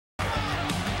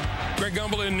Greg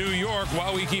Gumbel in New York.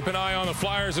 While we keep an eye on the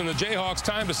Flyers and the Jayhawks,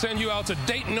 time to send you out to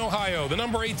Dayton, Ohio. The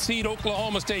number 8 seed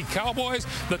Oklahoma State Cowboys,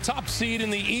 the top seed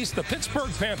in the East, the Pittsburgh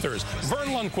Panthers. Verne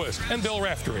Lundquist and Bill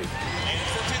Raftery. And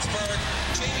for Pittsburgh,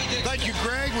 thank you,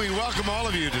 Greg. We welcome all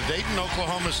of you to Dayton,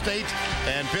 Oklahoma State,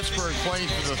 and Pittsburgh playing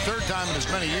for the third time in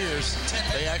as many years.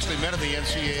 They actually met in the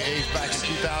NCAAs back in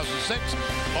 2006.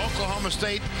 Oklahoma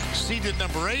State seeded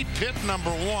number 8, Pitt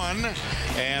number 1,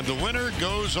 and the winner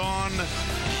goes on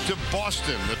to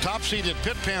Boston. The top seeded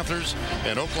Pitt Panthers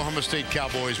and Oklahoma State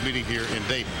Cowboys meeting here in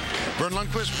Dayton. Verne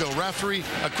Lundquist, Bill Raftery,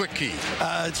 a quick key.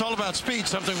 It's all about speed,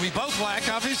 something we both lack,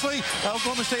 obviously.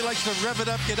 Oklahoma State likes to rev it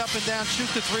up, get up and down, shoot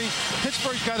the three.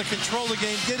 Pittsburgh's got to control the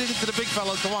game, get it into the big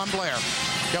fellow, DeJuan Blair.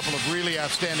 A couple of really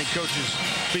outstanding coaches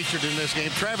featured in this game.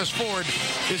 Travis Ford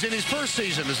is in his first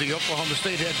season as the Oklahoma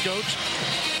State head coach.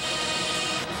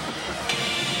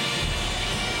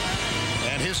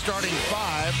 And his starting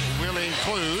 5 will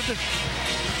include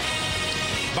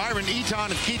Byron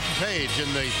Eaton and Keaton Page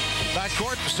in the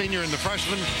backcourt, the senior and the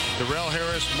freshman, Darrell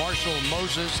Harris, Marshall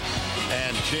Moses,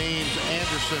 and James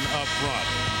Anderson up front.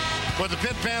 For the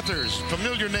Pitt Panthers,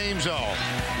 familiar names all.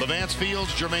 Levance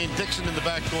Fields, Jermaine Dixon in the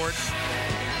backcourt.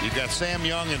 You've got Sam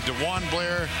Young and DeJuan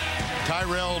Blair.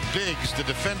 Tyrell Biggs, the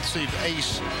defensive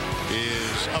ace,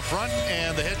 is up front.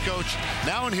 And the head coach,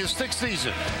 now in his 6th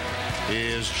season,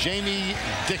 is Jamie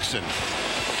Dixon.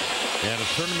 And a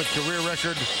tournament career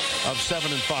record of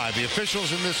 7-5. The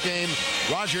officials in this game,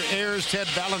 Roger Ayers, Ted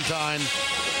Valentine,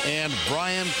 and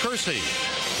Brian Kersey.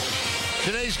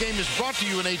 Today's game is brought to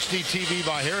you in HD TV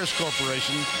by Harris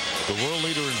Corporation, the world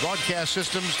leader in broadcast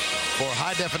systems for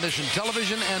high-definition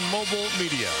television and mobile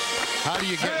media. How do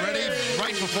you get ready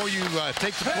right before you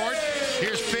take the court?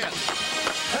 Here's Pitt.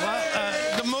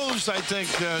 Well, the moves, I think,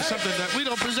 something that we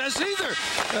don't possess either.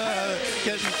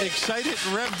 Getting excited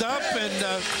and revved up, and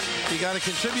you got to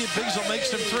contribute. Biggs will make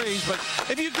some threes, but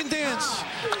if you can dance,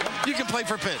 you can play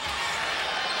for Pitt.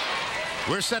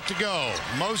 We're set to go.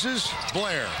 Moses,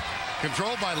 Blair.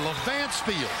 Controlled by Levance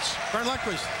Fields. Verne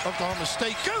Lundquist, Oklahoma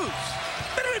State goes.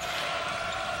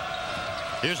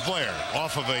 Here's Blair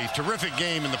off of a terrific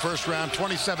game in the first round,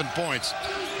 27 points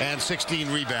and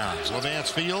 16 rebounds.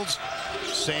 Levance Fields,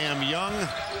 Sam Young,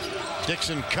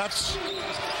 Dixon cuts,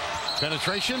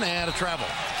 penetration and a travel.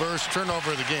 First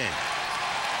turnover of the game.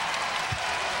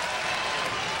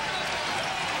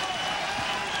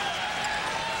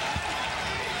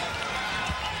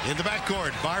 In the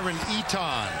backcourt, Byron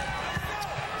Eaton.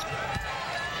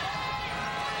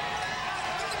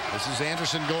 This is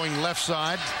Anderson going left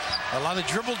side. A lot of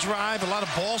dribble drive, a lot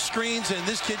of ball screens, and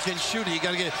this kid can shoot it. You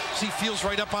got to see Fields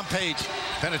right up on Page.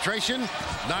 Penetration,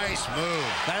 nice move.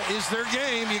 That is their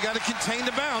game. You got to contain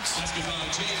the bounce.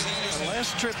 The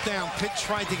last trip down, Pitt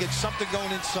tried to get something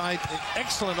going inside.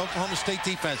 Excellent Oklahoma State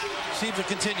defense. See if it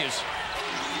continues.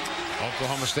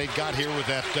 Oklahoma State got here with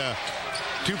that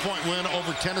 2-point win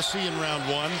over Tennessee in round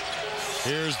 1.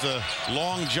 Here's the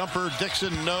long jumper.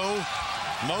 Dixon, no.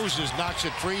 Moses knocks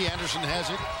it free. Anderson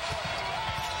has it.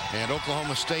 And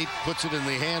Oklahoma State puts it in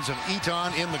the hands of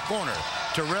Eaton in the corner.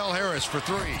 Darrell Harris for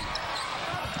 3.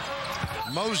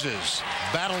 Moses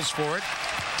battles for it.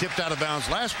 Tipped out of bounds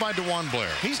last by DeJuan Blair.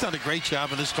 He's done a great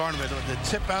job in this tournament. The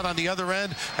tip out on the other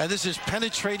end, and this is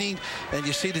penetrating, and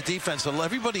you see the defense.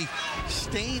 Everybody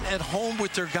staying at home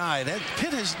with their guy. That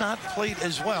Pitt has not played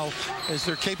as well as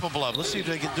they're capable of. Let's see if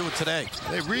they can do it today.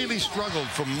 They really struggled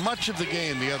for much of the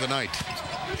game the other night.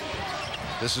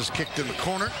 This is kicked in the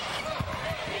corner.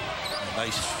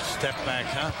 Nice step back,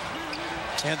 huh?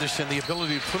 Anderson, the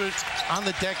ability to put it on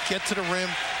the deck, get to the rim,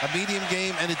 a medium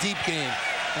game and a deep game.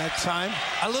 That time,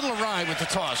 a little awry with the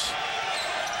toss.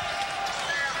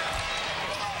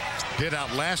 Pitt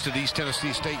outlasted East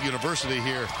Tennessee State University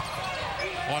here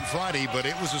on Friday, but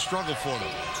it was a struggle for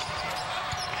them.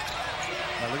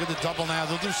 Now look at the double now.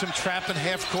 They'll do some trap in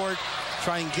half court,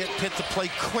 try and get Pitt to play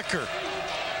quicker.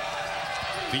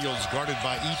 Fields guarded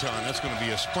by Eaton. That's going to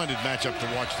be a splendid matchup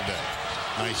to watch today.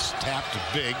 Nice tap to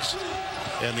Biggs.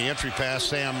 And the entry pass,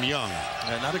 Sam Young.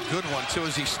 And not a good one, too,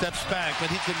 as he steps back, but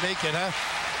he can make it, huh?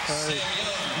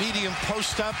 Medium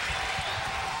post up.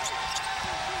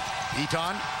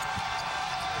 Eaton.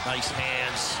 Nice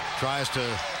hands. Tries to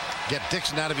get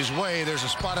Dixon out of his way. There's a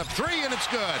spot up 3, and it's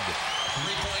good.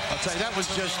 I'll tell you, that was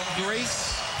just great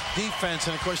defense.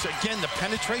 And, of course, again, the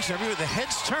penetration. Everywhere the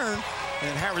heads turn,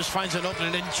 and Harris finds an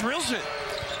opening and drills it.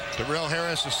 Darrell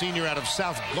Harris, a senior out of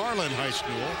South Garland High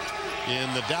School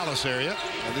in the Dallas area.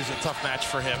 And this is a tough match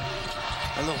for him.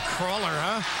 A little crawler,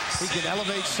 huh? He can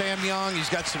elevate Sam Young. He's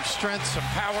got some strength, some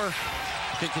power.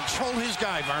 Can control his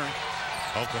guy, Verne.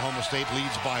 Oklahoma State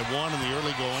leads by 1 in the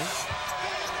early going.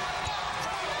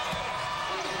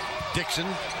 Dixon,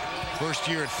 first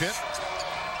year at Pitt.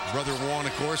 Brother Juan,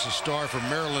 of course, a star from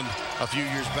Maryland a few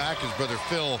years back. His brother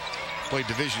Phil played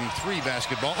Division III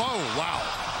basketball. Oh, wow.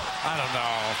 I don't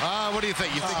know. What do you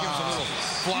think? You think it was a little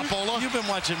flopola? You've been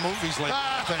watching movies lately.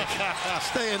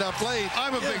 Staying up late.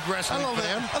 I'm a big wrestling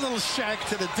fan. A little shack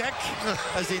to the deck,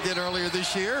 as he did earlier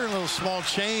this year. A little small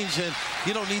change, and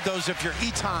you don't need those if you're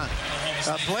Eton.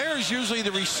 Blair is usually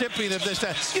the recipient of this.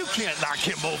 You can't knock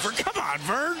him over. Come on,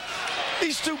 Verne.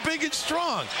 He's too big and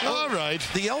strong. All right.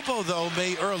 The elbow, though,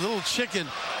 may a little chicken.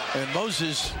 And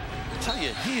Moses, I tell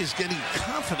you, he is getting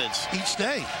confidence each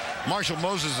day. Marshall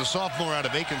Moses, a sophomore out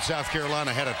of Aiken, South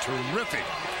Carolina, had a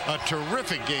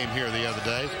terrific game here the other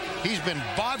day. He's been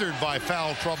bothered by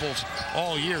foul troubles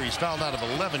all year. He's fouled out of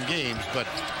 11 games, but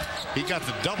he got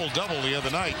the double-double the other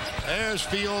night. There's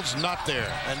Fields, not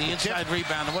there. And the inside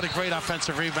rebound. What a great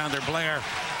offensive rebounder, Blair.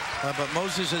 But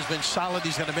Moses has been solid.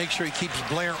 He's going to make sure he keeps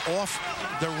Blair off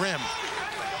the rim.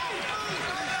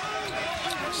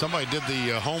 Somebody did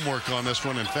the homework on this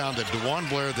one and found that DeJuan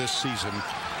Blair this season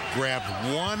grabbed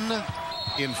 1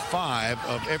 in 4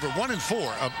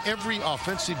 of every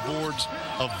offensive boards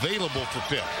available for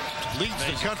Pitt. Leads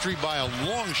the country by a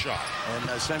long shot.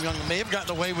 And Sam Young may have gotten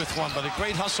away with one, but a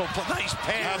great hustle. Nice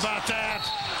pass. How about that?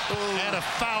 Ooh. And a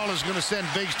foul is going to send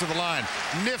Biggs to the line.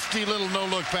 Nifty little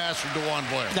no-look pass from DeJuan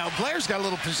Blair. Now, Blair's got a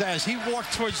little pizzazz. He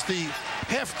walked towards the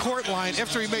half-court line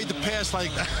after he made the pass like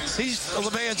he's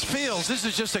LeVance Fields. This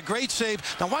is just a great save.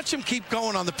 Now, watch him keep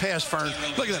going on the pass, Verne.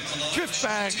 Look at him. Drift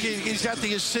back. He's got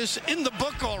the assist in the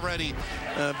book already.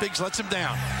 Biggs lets him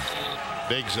down.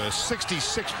 Biggs, a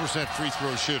 66% free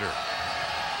throw shooter.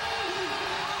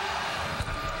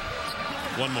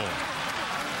 One more.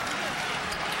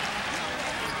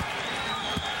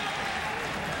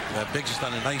 Biggs has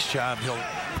done a nice job. He'll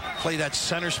play that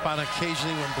center spot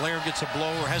occasionally when Blair gets a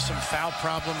blow or has some foul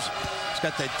problems. He's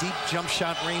got that deep jump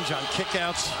shot range on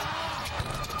kickouts.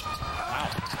 Wow.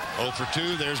 0 for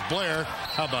 2. There's Blair.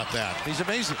 How about that? He's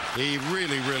amazing. He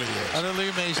really, really is. Utterly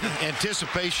amazing.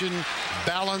 Anticipation,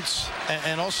 balance.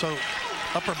 And also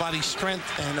upper body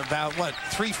strength and about,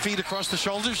 3 feet across the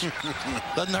shoulders?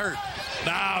 Doesn't hurt.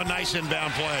 Now, nice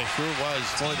inbound play. Sure was.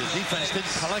 Boy, the defense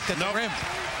didn't collect at the rim.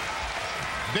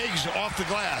 Biggs off the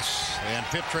glass, and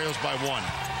Pitt trails by 1.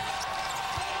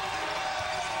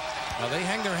 Well, they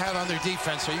hang their hat on their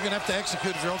defense, so you're going to have to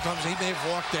execute if Earl comes. He may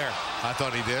have walked there. I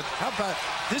thought he did. How about,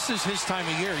 this is his time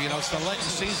of year. You know, it's the Lenten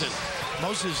season.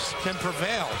 Moses can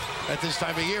prevail at this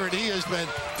time of year, and he has been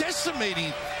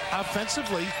decimating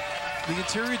offensively the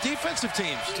interior defensive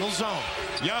teams. Still zone.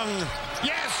 Young,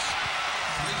 yes!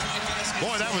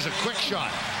 Boy, that was a quick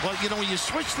shot. Well, you know, when you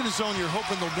switch to the zone, you're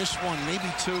hoping they'll miss 1, maybe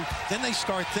 2. Then they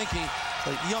start thinking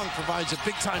that Young provides a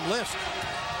big-time lift.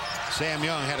 Sam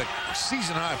Young had a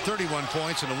season-high of 31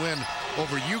 points in a win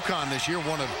over UConn this year,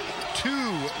 one of 2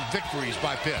 victories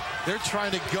by Pitt. They're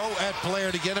trying to go at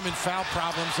Blair to get him in foul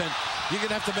problems, and you're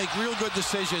going to have to make real good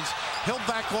decisions. He'll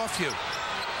back off you.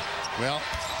 Well,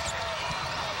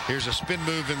 here's a spin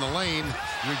move in the lane.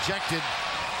 Rejected.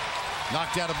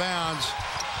 Knocked out of bounds.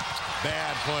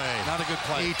 Bad play. Not a good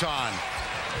play. Eton.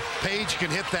 Page can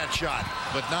hit that shot,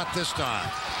 but not this time.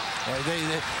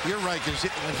 You're right, because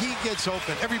when he gets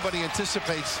open, everybody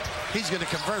anticipates he's going to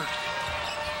convert.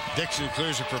 Dixon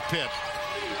clears it for Pitt.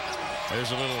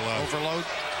 There's a little overload.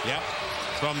 Yep.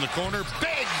 From the corner,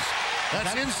 Biggs.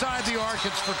 That's inside the arc.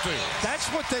 It's for 2. That's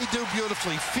what they do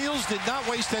beautifully. Fields did not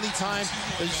waste any time.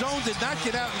 The zone did not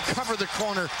get out and cover the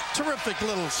corner. Terrific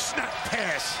little snap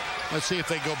pass. Let's see if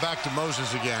they go back to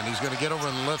Moses again. He's going to get over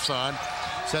on the left side.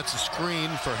 Sets a screen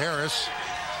for Harris.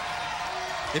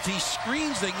 If he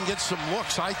screens, they can get some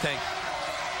looks, I think.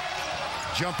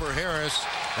 Jumper Harris.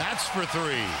 That's for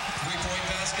 3.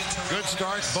 Good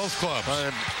start, both clubs.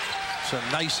 It's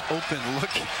a nice open look.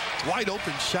 Wide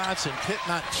open shots, and Pitt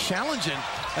not challenging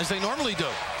as they normally do.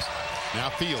 Now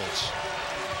Fields.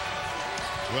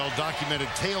 Well-documented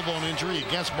tailbone injury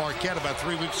against Marquette about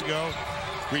 3 weeks ago.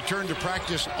 Returned to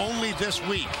practice only this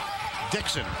week.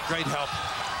 Dixon. Great help.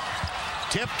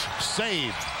 Tipped,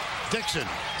 saved. Dixon.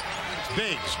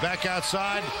 Biggs back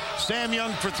outside. Sam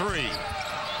Young for 3.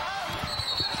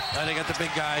 And they got the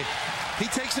big guy. He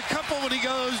takes a couple when he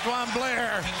goes. DeJuan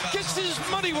Blair gets his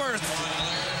money worth.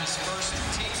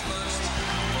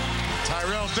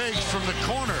 Tyrell Biggs from the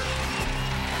corner.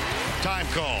 Time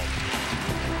called.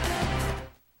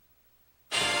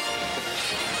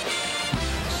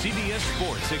 CBS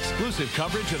Sports exclusive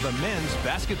coverage of the Men's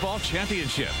Basketball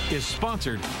Championship is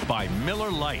sponsored by Miller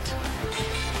Lite,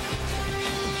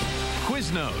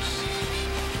 Quiznos,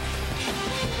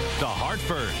 The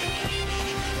Hartford,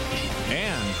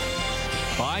 and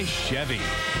by Chevy.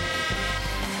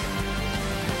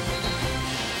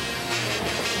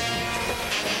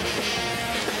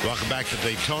 Welcome back to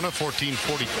Daytona,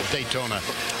 1440 Daytona.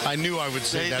 I knew I would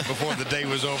say that before the day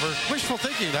was over. Wishful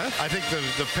thinking, huh? I think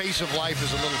the pace of life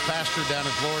is a little faster down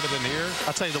in Florida than here.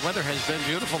 I'll tell you, the weather has been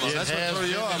beautiful, though. That's what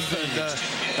threw you off.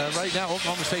 And right now,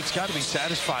 Oklahoma State's got to be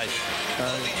satisfied.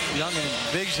 Young and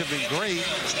Biggs have been great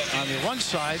on the one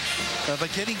side,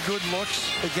 but getting good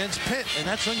looks against Pitt, and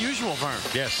that's unusual, Verne.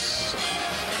 Yes.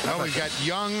 Well, we've got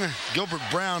Young. Gilbert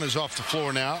Brown is off the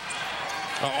floor now.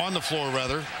 On the floor,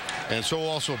 rather. And so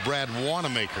also Brad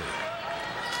Wanamaker.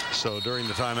 So during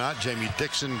the timeout, Jamie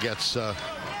Dixon gets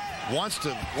wants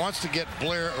to get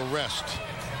Blair a rest.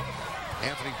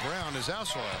 Anthony Brown is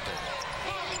also out there.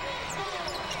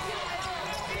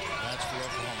 That's for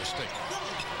Oklahoma State.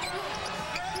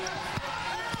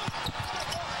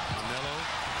 Manello,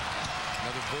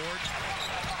 another board.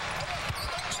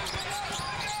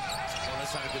 Well,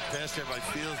 that's not a good pass there by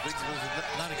Fields. Biggs was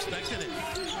not expecting it.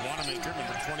 Wanamaker,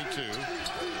 number 22.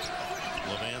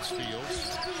 Lance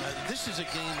Fields. This is a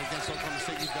game against Oklahoma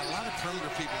State. You've got a lot of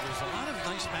perimeter people. There's a lot of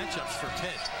nice matchups for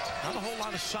Pitt. Not a whole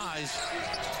lot of size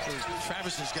for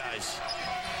Travis's guys.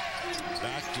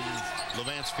 Back to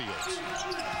Lance Fields.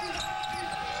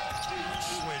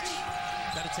 Switch.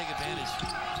 Got to take advantage.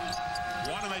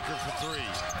 Wanamaker for three.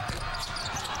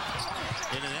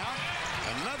 In and out.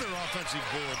 Another offensive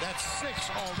board. That's 6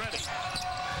 already.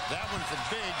 That one from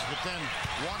Biggs, but then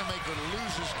Wanamaker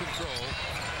loses control.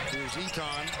 Here's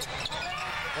Eton.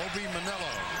 Obi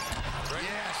Manello.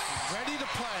 Yes, ready to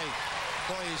play.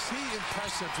 Boy, is he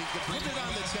impressive. He can put it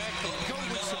on the deck and go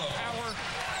with some power.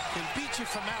 Can beat you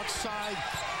from outside.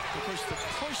 Of course, the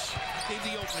push gave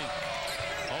the opening.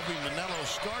 Obi Manello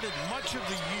started much of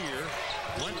the year,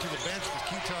 went to the bench for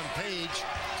Keaton Page,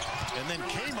 and then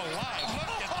came alive.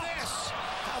 Look at this.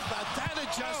 How about that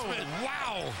adjustment? Oh,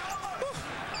 wow.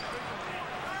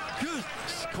 Good.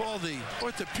 Call the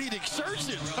orthopedic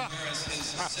surgeon.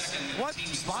 What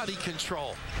body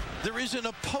control. There isn't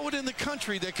a poet in the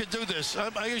country that could do this.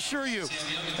 I assure you.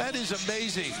 That is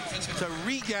amazing. To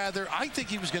regather. I think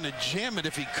he was going to jam it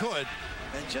if he could.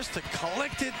 And just to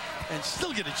collect it and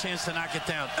still get a chance to knock it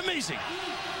down. Amazing.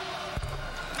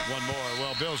 One more.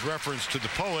 Well, Bill's reference to the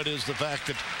poet is the fact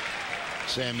that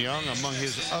Sam Young, among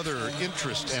his other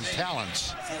interests and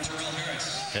talents,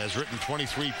 has written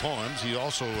 23 poems. He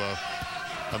also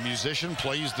a musician,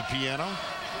 plays the piano,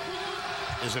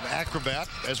 is an acrobat,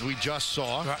 as we just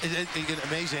saw.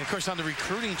 Amazing. Of course, on the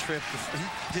recruiting trip,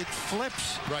 he did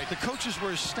flips. Right. The coaches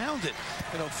were astounded.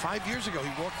 You know, 5 years ago,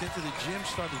 he walked into the gym,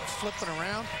 started flipping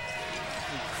around.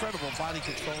 Incredible body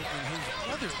control. And his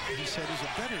brother, he said, is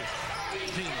a better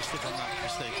pianist, if I'm not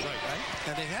mistaken. Right?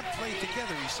 And they have played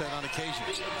together, he said, on occasion.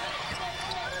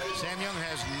 Sam Young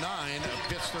has 9 of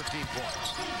Pitt's 13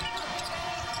 points.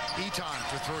 Eton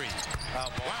for 3.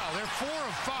 Wow, they're 4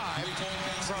 of 5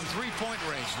 from three-point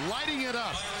range, lighting it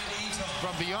up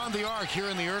from beyond the arc here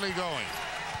in the early going.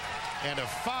 And a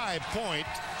 5-point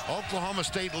Oklahoma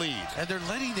State lead. And they're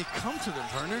letting it come to them,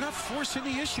 Verne. They're not forcing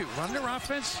the issue. Run their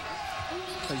offense.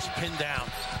 He's pinned down.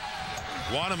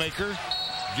 Wanamaker.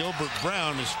 Gilbert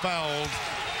Brown is fouled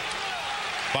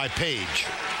by Page.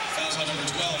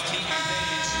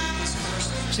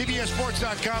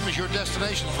 CBSSports.com is your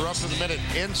destination for up-to-the-minute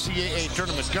NCAA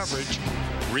tournament coverage,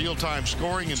 real-time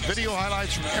scoring, and video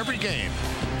highlights from every game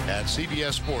at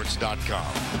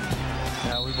CBSSports.com.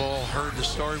 Now, we've all heard the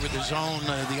story with the zone.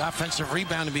 The offensive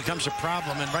rebounding becomes a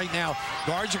problem. And right now,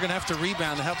 guards are going to have to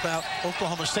rebound to help out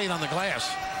Oklahoma State on the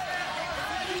glass.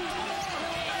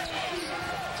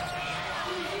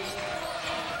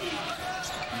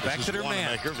 Back to their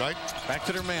man. Right? Back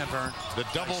to their man, Verne. The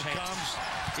double comes.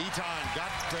 Eton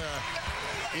got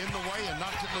in the way and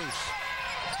knocked it loose.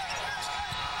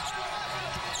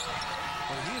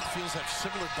 Well, he and Fields have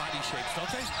similar body shapes,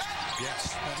 don't they?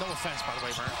 Yes. No offense, by the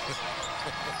way, Verne.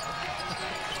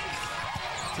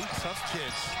 Two tough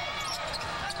kids.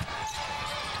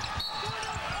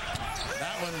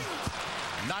 That one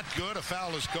not good. A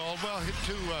foul is called. Well,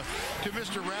 to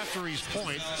Mr. Raftery's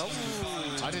point,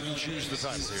 I didn't choose the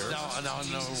title here.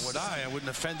 No, would I? I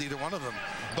wouldn't offend either one of them.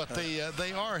 But they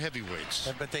are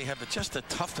heavyweights. But they have just a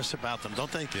toughness about them,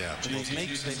 don't they? Yeah. They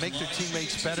make their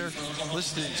teammates better.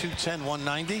 Listed in 210,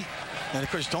 190. And,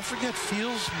 of course, don't forget,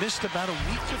 Fields missed about a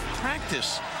week of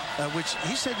practice, which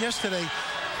he said yesterday,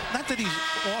 not that he's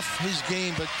off his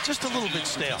game, but just a little bit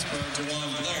stale.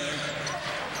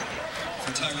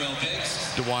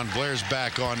 DeJuan Blair's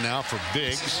back on now for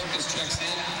Biggs.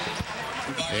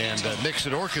 And Nick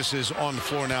Sidorkis is on the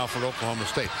floor now for Oklahoma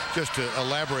State. Just to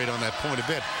elaborate on that point a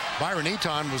bit, Byron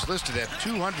Eton was listed at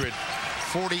 200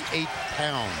 48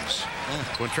 pounds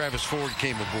when Travis Ford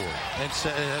came aboard. And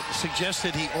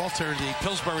suggested he alter the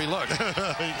Pillsbury look.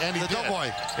 And he did.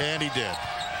 Doughboy. And he did.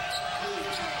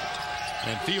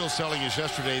 And Fields telling us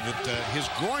yesterday that his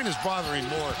groin is bothering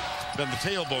more than the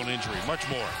tailbone injury. Much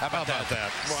more. How about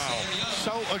that? Wow.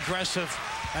 So aggressive.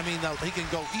 I mean, he can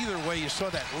go either way. You saw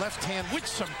that left hand with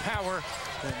some power.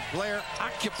 And Blair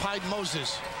occupied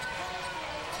Moses.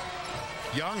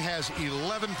 Young has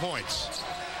 11 points.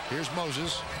 Here's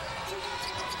Moses.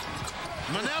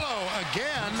 Manello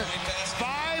again,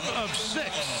 5 of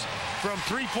 6 from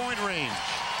three-point range.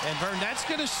 And Verne, that's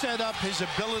going to set up his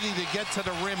ability to get to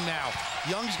the rim now.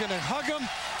 Young's going to hug him,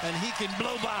 and he can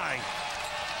blow by.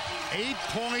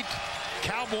 8-point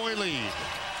Cowboy lead.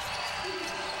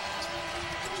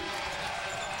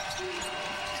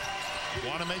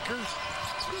 Wanamaker.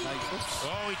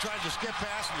 Oh, he tried to skip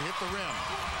past and hit the rim.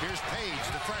 Here's Page,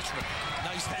 the freshman.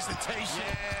 Nice hesitation.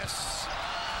 Yes.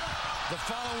 The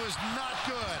follow is not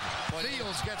good.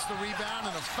 Fields gets the rebound,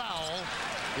 and a foul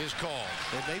is called.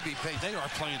 They may be paid. They are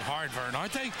playing hard, Verne,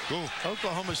 aren't they? Ooh.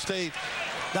 Oklahoma State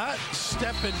not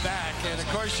stepping back. And, of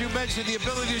course, you mentioned the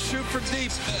ability to shoot from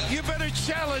deep. You better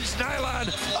challenge Nylon.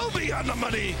 Obi on the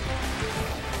money.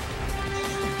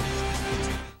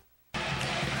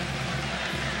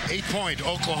 Eight-point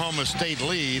Oklahoma State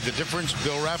lead. The difference,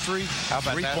 Bill Raftery, how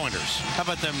about three-pointers. How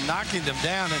about them knocking them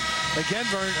down? And again,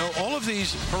 Verne, all of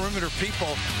these perimeter people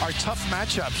are tough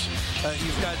matchups.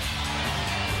 You've got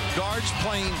guards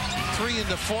playing 3 in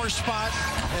the 4 spot,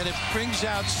 and it brings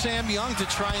out Sam Young to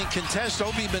try and contest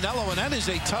Obi Manello, and that is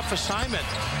a tough assignment.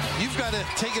 You've got to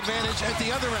take advantage at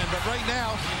the other end, but right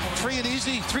now, free and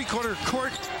easy, three-quarter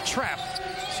court trap.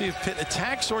 See if Pitt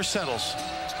attacks or settles.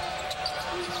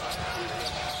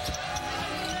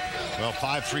 Well,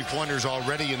 5 three-pointers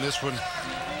already in this one.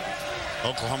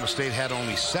 Oklahoma State had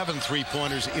only 7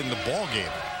 three-pointers in the ball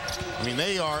game. I mean,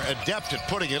 they are adept at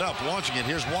putting it up, launching it.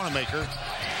 Here's Wanamaker.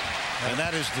 And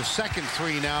that is the second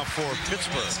 3 now for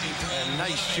Pittsburgh. A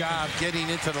nice job getting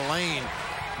into the lane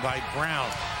by Brown.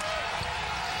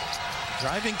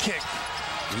 Driving kick.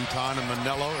 Eaton and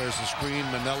Manello. There's the screen,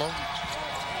 Manello.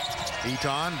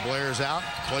 Eaton blares out,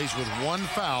 plays with 1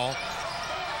 foul.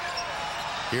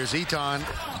 Here's Eaton.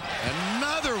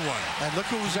 Another one. And look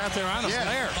who was out there on him. Yeah.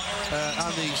 Blair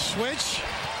on the switch.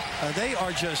 They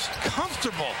are just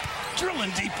comfortable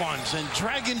drilling deep ones and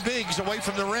dragging bigs away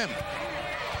from the rim.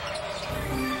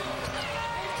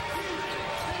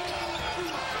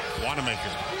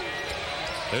 Wanamaker.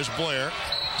 There's Blair.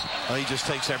 Oh, he just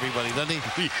takes everybody, doesn't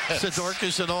he? Yes.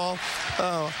 Sidorkus and all.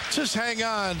 Oh, just hang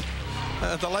on.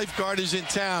 The lifeguard is in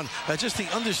town. Just the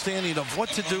understanding of what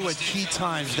to do at key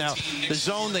times. Now, the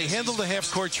zone, they handled the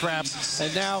half-court trap,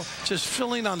 and now just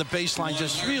filling on the baseline,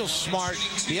 just real smart.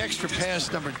 The extra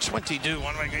pass, number 22,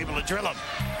 Wanamaker able to drill him.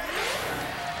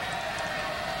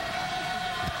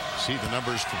 See the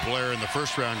numbers for Blair in the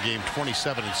first-round game,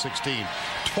 27 and 16.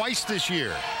 Twice this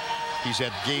year, he's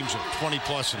had games of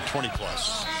 20-plus and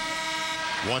 20-plus.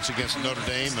 Once against Notre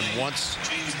Dame and once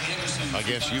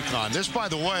against UConn. This, by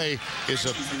the way, is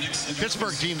a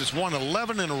Pittsburgh team that's won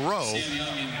 11 in a row.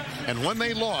 And when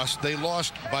they lost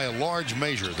by a large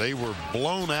measure. They were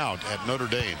blown out at Notre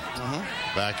Dame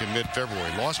back in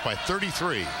mid-February. Lost by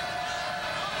 33,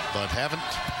 but haven't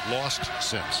lost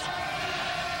since.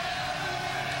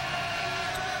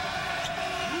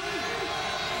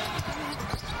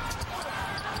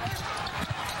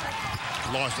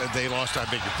 They lost, I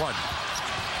beg your pardon.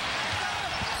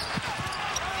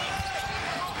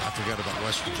 I forgot about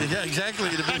West Virginia. Yeah, exactly.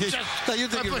 You're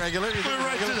thinking regular.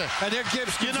 Right to that. And there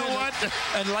Gibbs, you know what?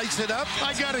 And lights it up.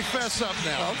 I got to fess up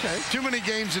now. Okay. Too many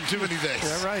games in too many days.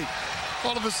 Yeah, right.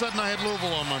 All of a sudden, I had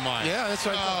Louisville on my mind. Yeah, that's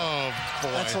right. Oh,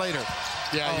 boy. That's later.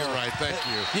 Yeah, you're right. Thank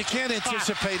you. You can't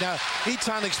anticipate now.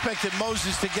 Eaton expected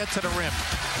Moses to get to the rim.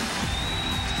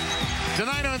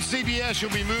 Tonight on CBS,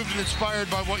 you'll be moved and inspired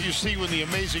by what you see when the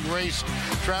Amazing Race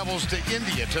travels to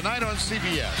India. Tonight on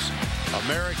CBS,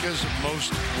 America's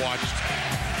most watched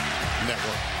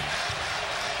network.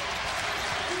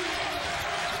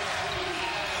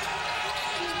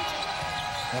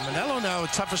 And Manello now a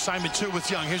tough assignment too with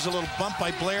Young. Here's a little bump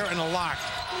by Blair and a lock.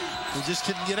 He just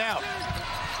couldn't get out.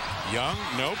 Young,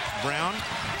 nope. Brown.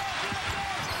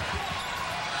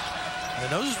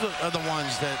 And those are the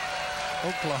ones that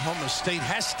Oklahoma State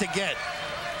has to get.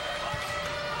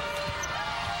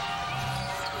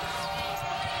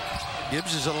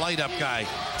 Gibbs is a light-up guy.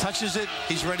 Touches it,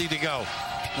 he's ready to go.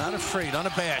 Not afraid,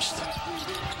 unabashed.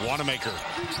 Wanamaker.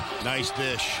 Nice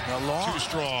dish. Long. Too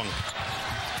strong.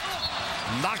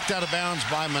 Knocked out of bounds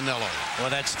by Manello.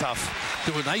 Well, that's tough.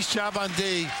 Do a nice job on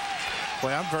D.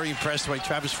 Boy, I'm very impressed the way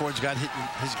Travis Ford's got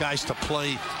his guys to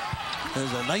play.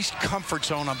 There's a nice comfort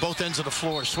zone on both ends of the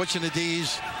floor, switching the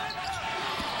Ds.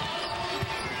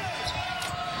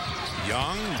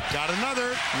 Young got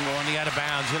another. On the out of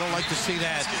bounds. You don't like to see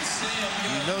that.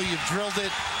 You know you've drilled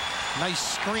it. Nice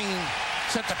screen.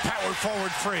 Set the power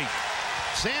forward free.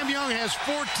 Sam Young has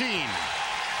 14.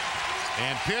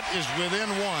 And Pitt is within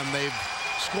 1. They've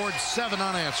scored 7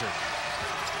 unanswered.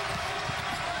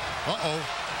 Uh-oh.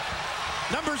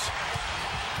 Numbers.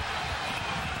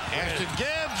 Ashton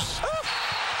Gibbs.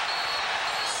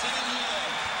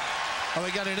 Oh,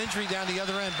 we got an injury down the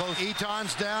other end. Both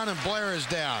Eaton's down and Blair is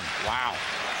down. Wow.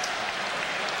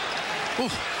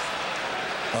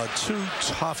 Two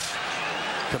tough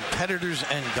competitors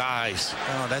and guys.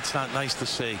 Oh, that's not nice to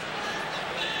see.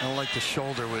 I don't like the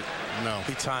shoulder with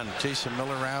Eaton. Jason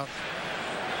Miller out.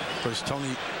 Of course,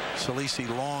 Tony Salisi,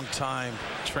 long-time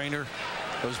trainer,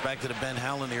 goes back to the Ben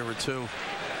Howland era too.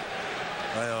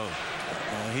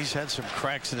 He's had some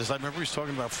cracks in his life. I remember he was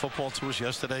talking about football to us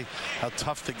yesterday, how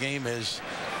tough the game is.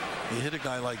 You hit a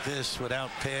guy like this without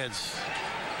pads,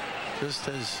 just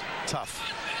as tough.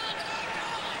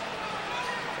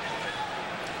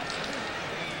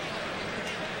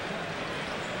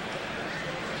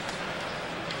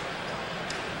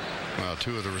 Well,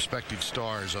 two of the respected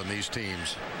stars on these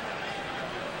teams.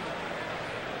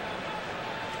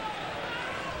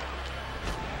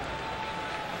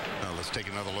 Let's take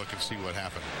another look and see what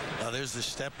happened. There's the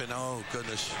step, and oh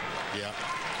goodness. Yeah.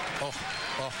 Oh.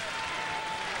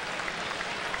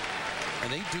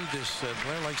 And they do this.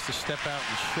 Blair likes to step out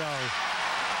and show.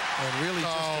 And really.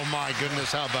 Oh my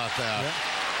goodness! How about that?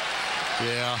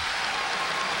 Yeah.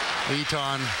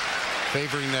 Eaton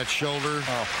favoring that shoulder.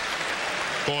 Oh.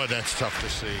 Boy, that's tough to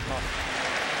see.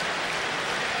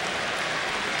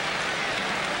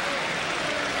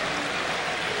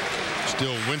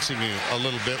 Still wincing a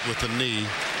little bit with the knee.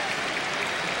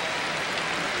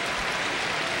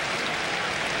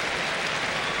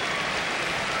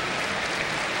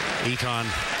 Eaton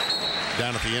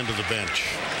down at the end of the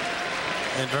bench.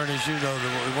 And Verne, as you know,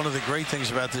 one of the great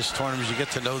things about this tournament is you get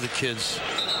to know the kids.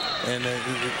 And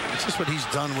it's just what he's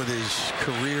done with his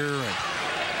career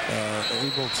and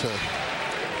able to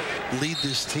lead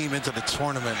this team into the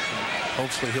tournament. And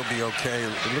hopefully he'll be okay.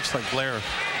 It looks like Blair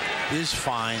is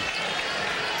fine.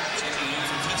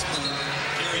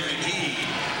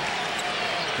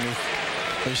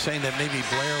 They're saying that maybe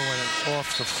Blair went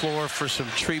off the floor for some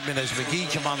treatment as McGee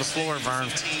came on the floor, Verne.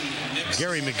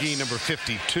 Gary McGee, number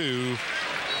 52.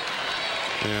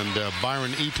 And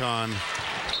Byron Eaton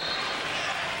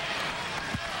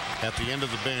at the end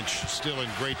of the bench, still in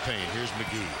great pain. Here's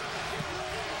McGee.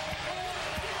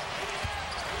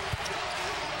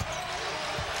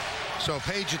 So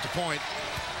Page at the point.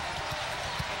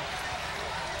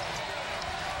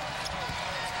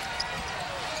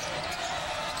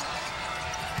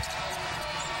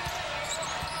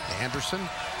 Anderson.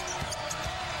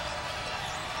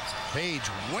 Page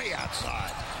way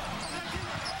outside.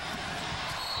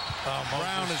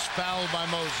 Brown is fouled by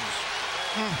Moses.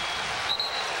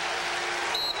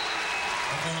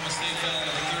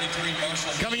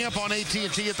 Coming up on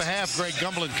AT&T at the half, Greg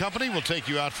Gumbel and Company will take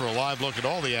you out for a live look at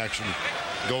all the action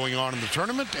going on in the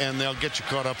tournament, and they'll get you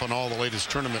caught up on all the latest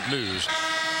tournament news.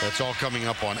 That's all coming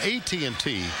up on AT&T at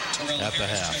the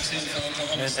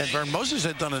half. And Verne, Moses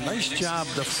had done a nice job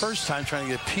the first time trying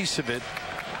to get a piece of it,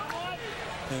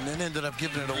 and then ended up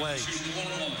giving it away.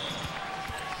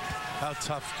 How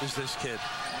tough is this kid?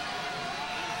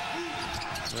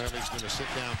 Well, he's going to sit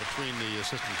down between the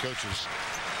assistant coaches.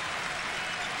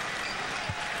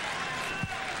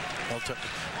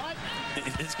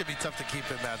 It's going to be tough to keep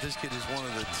him out. This kid is one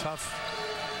of the tough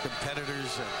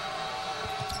competitors.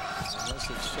 Unless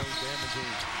it's so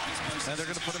damaging. And they're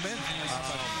going to put him in.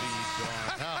 I'll be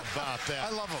darned. How about that?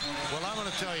 I love him. Well, I'm going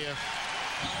to tell you,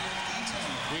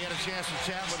 we had a chance to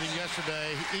chat with him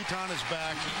yesterday. Eaton is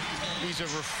back. He's a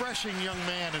refreshing young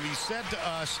man, and he said to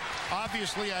us,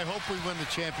 obviously, I hope we win the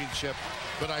championship,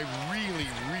 but I really,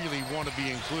 really want to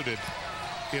be included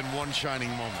in one shining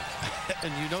moment.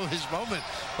 And you know his moment,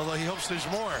 although he hopes there's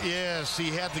more. Yes, he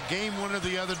had the game winner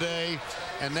the other day,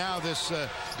 and now this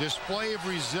display of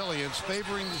resilience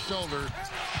favoring the shoulder,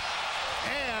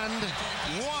 and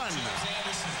one.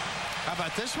 How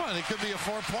about this one? It could be a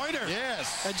four-pointer.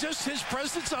 Yes. And just his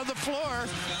presence on the floor,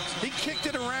 he kicked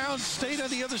it around, stayed on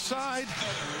the other side.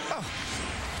 Oh,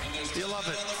 you love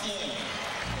it.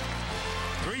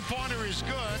 Three-pointer is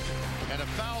good, and a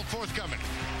foul forthcoming.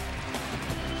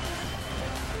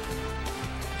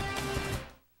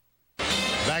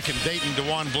 Back in Dayton,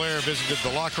 DeJuan Blair visited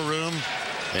the locker room.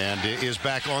 and is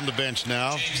back on the bench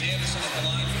now.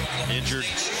 Injured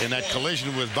in that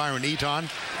collision with Byron Eaton.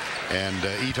 And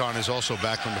Eaton is also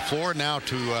back on the floor now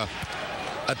to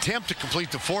attempt to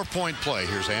complete the 4-point play.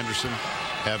 Here's Anderson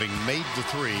having made the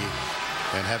three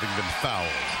and having been fouled.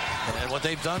 And what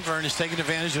they've done, Verne, is taken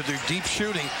advantage of their deep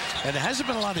shooting. And there hasn't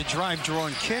been a lot of drive, draw,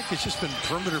 and kick. It's just been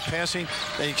perimeter passing.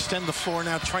 They extend the floor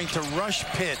now, trying to rush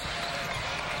Pitt.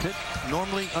 Pitt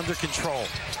normally under control.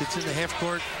 Gets in the half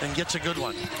court and gets a good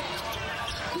one.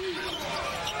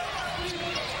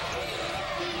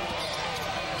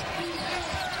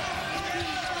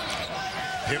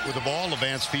 Pitt with the ball.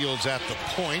 Levance Fields at the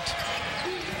point.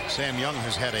 Sam Young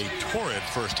has had a torrid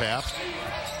first half.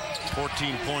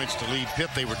 14 points to lead Pitt.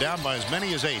 They were down by as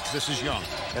many as 8. This is Young.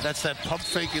 And that's that pump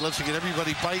fake. He lets to get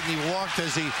everybody bite, and he walked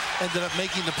as he ended up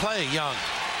making the play, Young.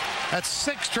 That's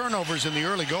 6 turnovers in the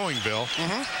early going, Bill.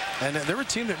 And they're a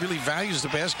team that really values the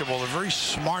basketball. They're very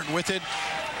smart with it.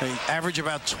 They average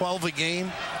about 12 a game.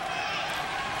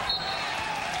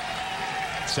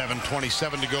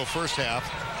 7:27 to go first half.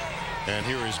 And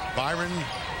here is Byron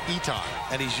Eaton.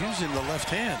 And he's using the left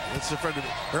hand. That's the front of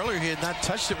it. Earlier he had not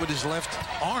touched it with his left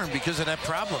arm because of that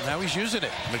problem. Now he's using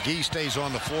it. McGee stays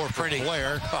on the floor for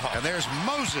Blair. And there's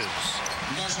Moses.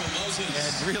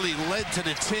 And really led to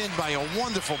the tin by a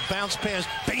wonderful bounce pass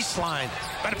baseline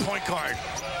by the point guard.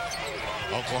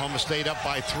 Oklahoma State up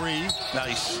by 3.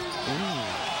 Nice. Ooh.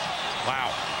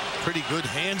 Wow. Pretty good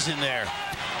hands in there.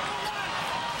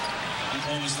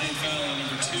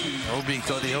 Obi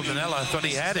thought Oganella thought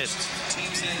he had it.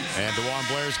 And DeJuan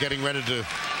Blair's getting ready to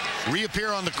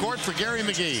reappear on the court for Gary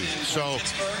McGee. So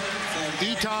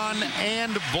Eaton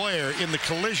and Blair in the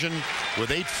collision with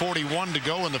 8:41 to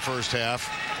go in the first half.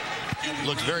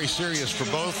 Looks very serious for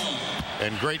both,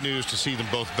 and great news to see them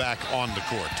both back on the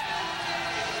court.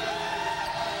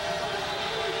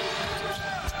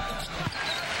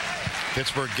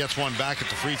 Pittsburgh gets one back at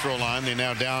the free throw line. They're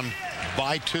now down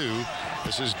by 2.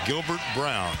 This is Gilbert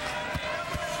Brown.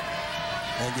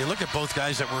 And you look at both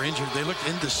guys that were injured. They look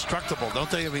indestructible, don't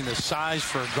they? I mean, the size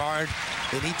for a guard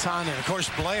in Eaton and, of course,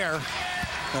 Blair.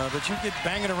 But you get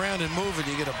banging around and moving,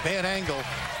 you get a bad angle.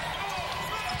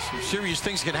 Some serious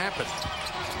things can happen.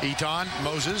 Eaton,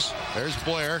 Moses. There's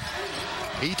Blair.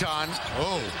 Eaton.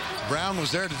 Oh, Brown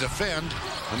was there to defend.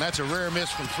 And that's a rare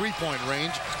miss from 3-point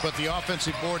range. But the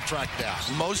offensive board tracked down.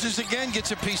 Moses again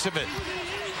gets a piece of it.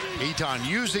 Eaton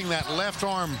using that left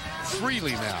arm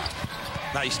freely now.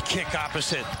 Nice kick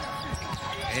opposite.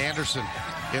 Anderson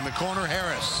in the corner.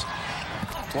 Harris.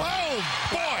 Whoa,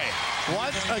 boy.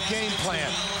 What a game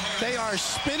plan. They are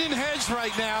spinning heads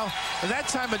right now. That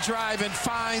time of drive and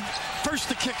find first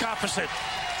the kick opposite.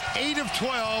 8 of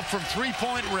 12 from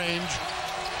 3-point range.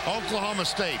 Oklahoma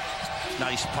State.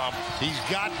 Nice pump. He's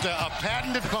got a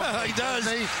patented pump. He does.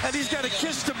 And he's got a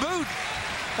kiss to boot.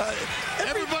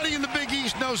 Everybody in the Big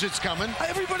East knows it's coming.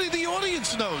 Everybody in the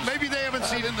audience knows. Maybe they haven't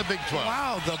seen it in the Big 12.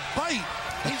 Wow, the bite.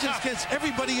 He just gets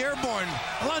everybody airborne.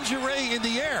 Lingerie in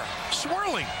the air,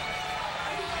 swirling.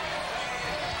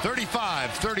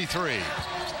 35-33.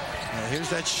 Here's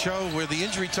that show where the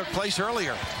injury took place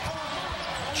earlier.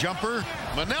 Jumper,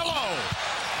 Manello.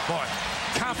 Boy,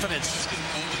 confidence.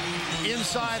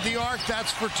 Inside the arc,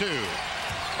 that's for 2.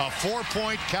 A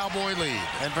 4-point Cowboy lead.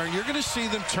 And Verne, you're going to see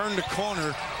them turn the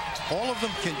corner. All of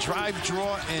them can drive,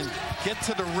 draw, and get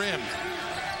to the rim.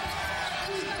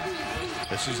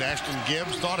 This is Ashton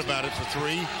Gibbs. Thought about it for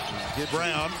 3.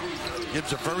 Brown.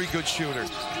 Gibbs a very good shooter.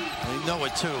 They know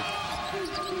it, too.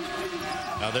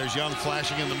 Now there's Young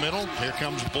flashing in the middle. Here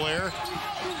comes Blair.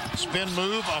 Spin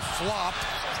move, a flop,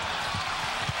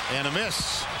 and a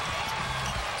miss.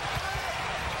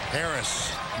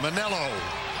 Harris, Manello,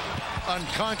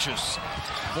 unconscious.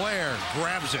 Blair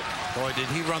grabs it. Boy, did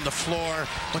he run the floor.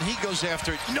 When he goes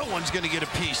after it, no one's going to get a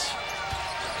piece.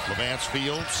 Levance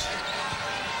Fields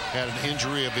had an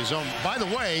injury of his own. By the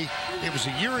way, it was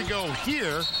a year ago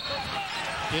here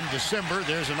in December.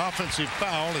 There's an offensive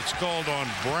foul. It's called on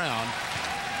Brown.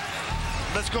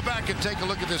 Let's go back and take a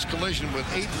look at this collision with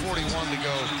 8:41 to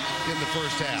go in the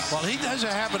first half. Well, he has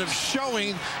a habit of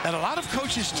showing, and a lot of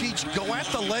coaches teach, go at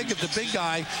the leg of the big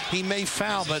guy. He may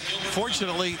foul, but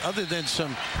fortunately, other than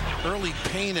some early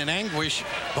pain and anguish,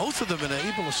 both of them have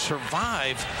been able to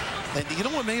survive. And you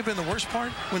know what may have been the worst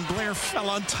part? When Blair fell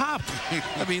on top.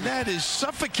 I mean, that is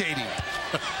suffocating.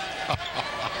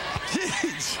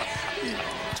 Jeez.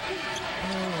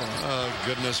 Oh,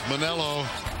 goodness. Manello.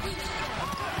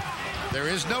 There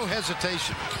is no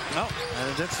hesitation. No,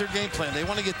 that's their game plan. They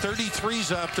want to get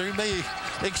 33s up. They may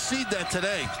exceed that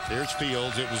today. There's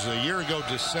Fields. It was a year ago,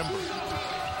 December.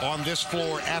 on this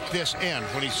floor at this end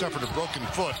when he suffered a broken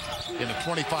foot in a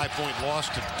 25-point loss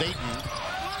to Dayton.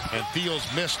 And Fields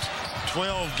missed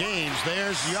 12 games.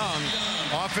 There's Young.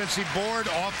 Offensive board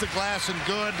off the glass and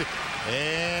good.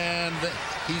 And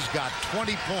he's got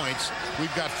 20 points.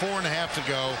 We've got 4.5 to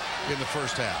go in the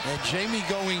first half. And Jamie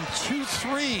going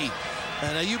 2-3.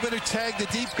 And now you better tag the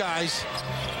deep guys.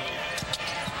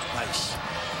 Nice.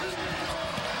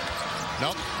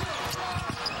 Nope.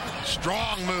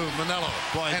 Strong move, Manello.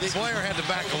 Boy, and Blair had to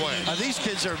back away. These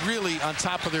kids are really on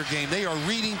top of their game. They are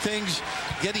reading ththings,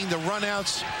 getting the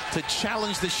runouts to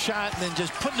challenge the shot, and then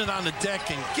just putting it on the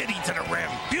deck and getting to the rim.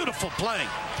 Beautiful play.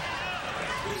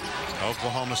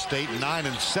 Oklahoma State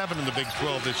 9-7 in the Big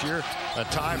 12 this year. A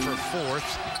tie for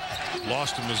 4th.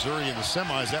 Lost to Missouri in the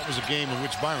semis. That was a game in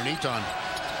which Byron Eaton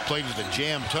played with a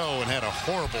jam toe and had a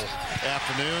horrible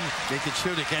afternoon. They can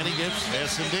shoot it, can he, Gibbs?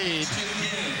 Yes, indeed.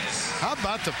 How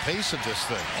about the pace of this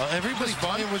thing? Everybody's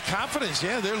playing with confidence.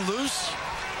 Yeah, they're loose.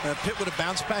 Pitt with a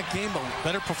bounce-back game, a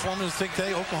better performance, think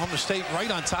they. Oklahoma State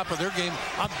right on top of their game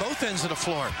on both ends of the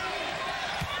floor.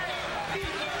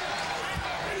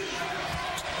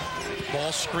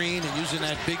 Ball screen and using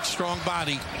that big, strong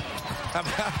body.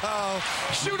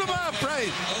 Shoot him up,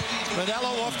 right?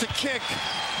 Manello off the kick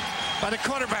by the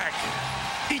quarterback.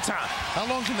 Eaton. How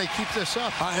long can they keep this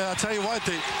up? I'll tell you what,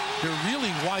 they're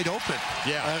really wide open.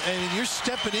 Yeah. And you're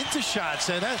stepping into shots.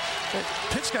 And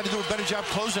Pitt's got to do a better job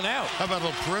closing out. How about a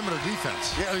little perimeter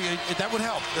defense? Yeah, that would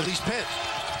help, at least Pitt.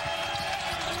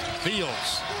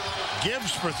 Fields.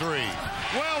 Gibbs for 3.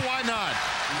 Well, why not?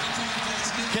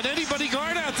 Can anybody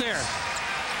guard out there?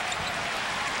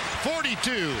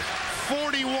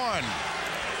 42-41.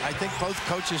 I think both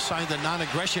coaches signed a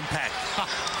non-aggression pact.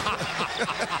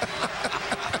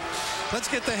 Let's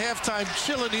get the halftime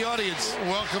chill in the audience.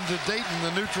 Welcome to Dayton,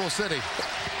 the neutral city.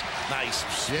 Nice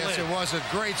split. Yes, it was a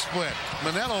great split.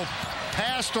 Manello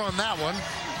passed on that one.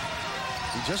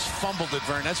 He just fumbled it,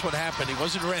 Verne. That's what happened. He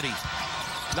wasn't ready.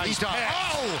 Nice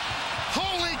pass. Oh,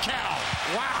 holy cow.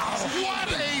 Wow.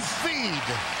 What a feed.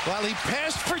 Well, he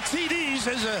passed for TDs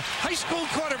as a high school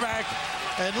quarterback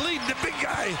and leading the big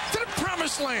guy to the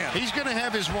promised land. He's going to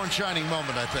have his one shining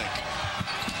moment, I think.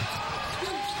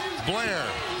 Blair,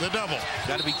 the double.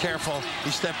 Got to be careful. He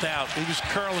stepped out. He was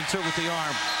curling to it with the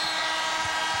arm.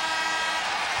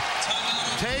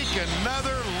 Take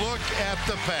another look at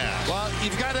the pass. Well,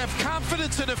 you've got to have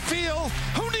confidence in the field.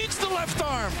 Who needs the left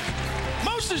arm?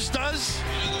 Moses does.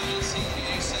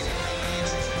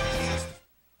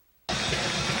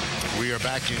 We are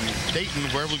back in Dayton,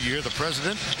 where will you hear the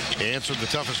president answer the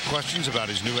toughest questions about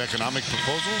his new economic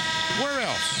proposal? Where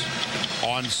else?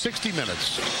 On 60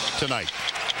 Minutes tonight.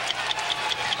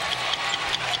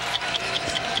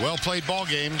 Well-played ball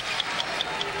game.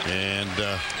 And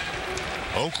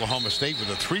Oklahoma State with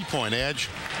a 3-point edge.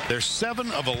 They're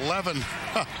 7 of 11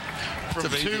 from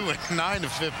 2 and 9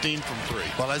 of 15 from 3.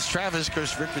 Well, that's Travis,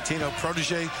 because Rick Pitino,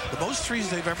 protege. The most threes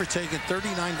they've ever taken,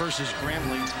 39 versus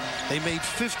Grambling. They made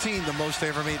 15, the most they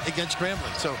ever made against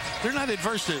Grambling. So they're not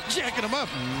adverse to jacking them up.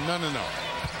 No.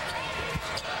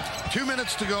 2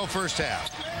 minutes to go first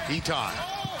half. Eaton.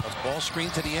 A ball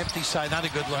screen to the empty side. Not a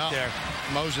good look there.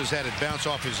 Moses had it bounce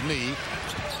off his knee.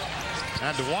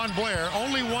 And DeJuan Blair,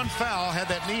 only 1 foul, had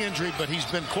that knee injury, but he's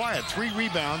been quiet. 3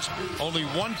 rebounds, only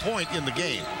 1 point in the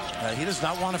game. He does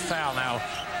not want to foul now.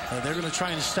 They're going to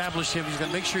try and establish him. He's going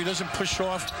to make sure he doesn't push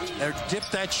off or dip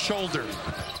that shoulder.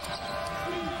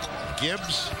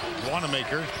 Gibbs,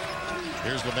 Wanamaker.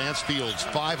 Here's Levance Fields,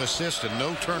 5 assists and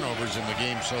no turnovers in the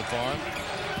game so far.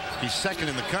 He's second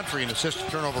in the country in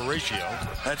assist-to-turnover ratio.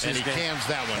 That's his game. And he cans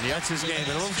that one. Yep. That's his game.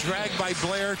 A little drag by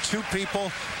Blair. 2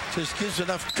 people. Just gives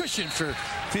enough cushion for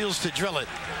Fields to drill it.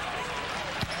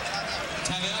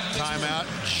 Timeout.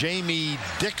 Jamie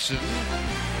Dixon.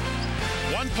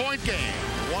 1-point game.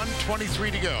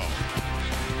 1:23 to go.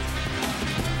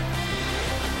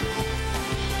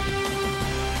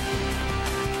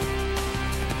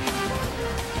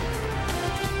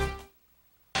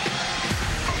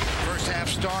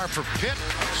 Star for Pitt,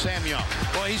 Sam Young.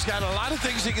 Boy, he's got a lot of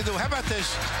things he can do. How about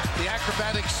this? The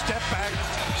acrobatic step back,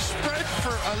 spread for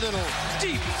a little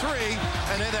deep 3,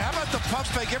 and then how about the pump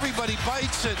fake? Everybody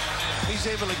bites it. He's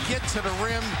able to get to the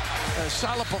rim.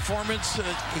 Solid performance.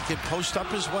 He can post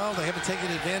up as well. They haven't taken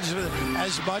advantage of it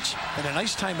as much. And a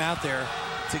nice time out there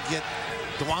to get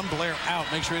DeJuan Blair out.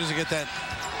 Make sure he doesn't get that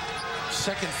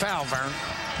second foul, Verne.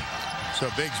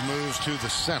 So Biggs moves to the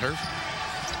center.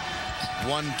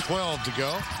 1:12 to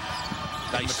go.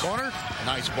 In the corner.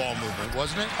 Nice ball movement,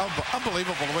 wasn't it?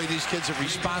 Unbelievable the way these kids have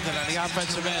responded on the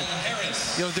offensive end.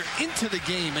 You know, they're into the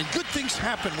game, and good things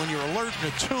happen when you're alert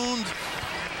and attuned.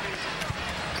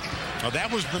 Oh,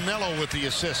 that was Manello with the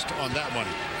assist on that one.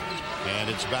 And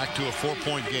it's back to a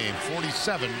 4-point game.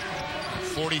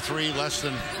 47-43, less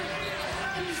than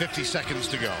 50 seconds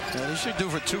to go. Yeah, they should do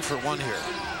for 2 for 1 here.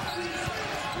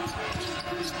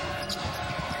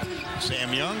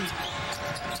 Sam Young.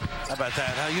 How about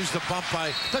that? I used the bump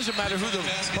by. Doesn't matter who the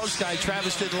post guy.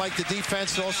 Travis didn't like the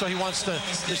defense. Also, he wants to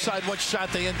decide what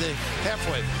shot they end the half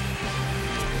with.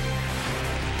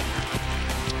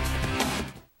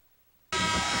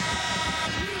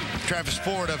 Travis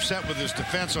Ford upset with his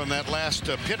defense on that last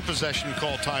Pitt possession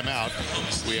called timeout.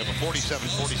 We have a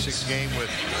 47-46 game with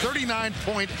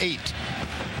 39.8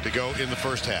 to go in the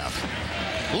first half.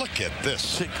 Look at this.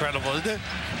 It's incredible, isn't it?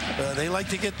 They like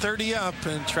to get 30 up,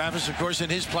 and Travis, of course, in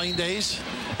his playing days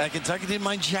at Kentucky, didn't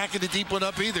mind jacking a deep one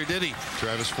up either, did he?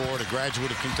 Travis Ford, a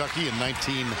graduate of Kentucky in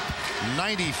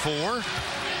 1994.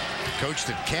 Coached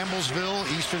at Campbellsville,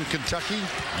 Eastern Kentucky,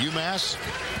 UMass.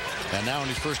 And now in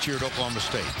his first year at Oklahoma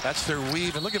State. That's their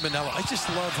weave. And look at Manello. I just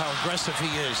love how aggressive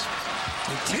he is.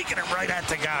 They're taking it right at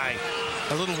the guy.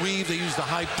 A little weave. They use the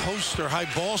high post or high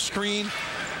ball screen.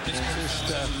 It's just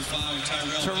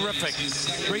terrific.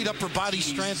 Great upper body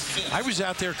strength. I was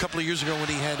out there a couple of years ago when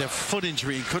he had a foot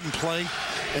injury. He couldn't play.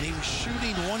 And he was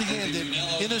shooting one-handed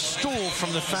in a stool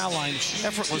from the foul line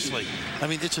effortlessly. I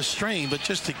mean, it's a strain, but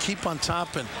just to keep on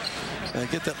top and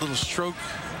get that little stroke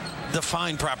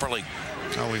defined properly.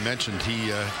 Oh, we mentioned he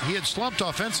had slumped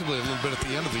offensively a little bit at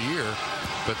the end of the year,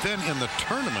 but then in the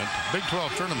tournament, Big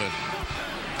 12 tournament,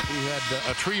 he had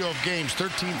a trio of games,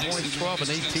 13 points, 12 and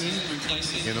 18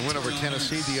 in the win over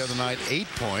Tennessee the other night, 8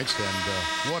 points, and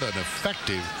what an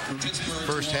effective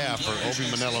first half for Obi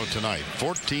Manello tonight.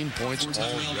 14 points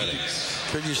already.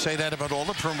 Couldn't you say that about all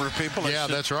the perimeter people? Yeah,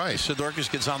 that's right. Sidorkis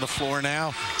gets on the floor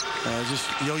now, just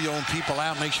yo-yoing people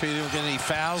out, make sure you don't get any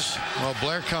fouls. Well,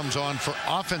 Blair comes on for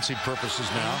offensive purposes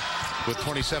now with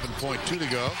 27.2 to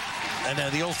go. And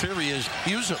the old theory is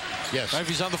use him. Yes. Right, if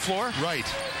he's on the floor. Right.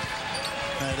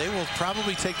 They will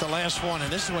probably take the last one,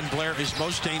 and this is when Blair is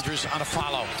most dangerous on a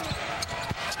follow.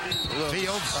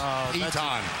 Fields,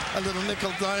 Eton. A little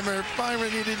nickel dimer. Byron,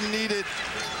 he didn't need it.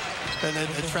 And then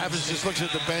Travis just looks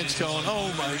at the bench going,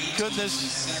 oh, my goodness.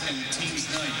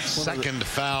 Second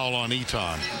foul on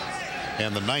Eton,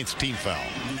 and the 9th team foul.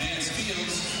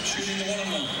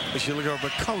 As you look over,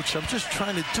 but Coach, I'm just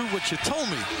trying to do what you told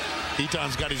me.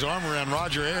 Eton's got his arm around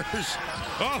Roger Ayers.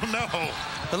 Oh, no.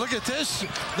 And look at this.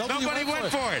 Nobody went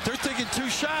for it. They're taking 2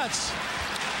 shots.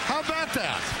 How about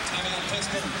that?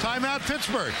 Timeout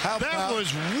Pittsburgh. That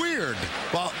was weird.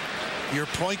 Well, your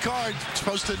point guard is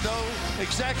supposed to know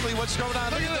exactly what's going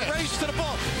on. Look at the race to the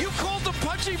ball. You called the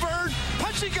punchy, Verne.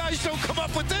 Punchy guys don't come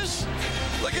up with this.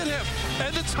 Look at him.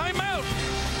 And the timeout.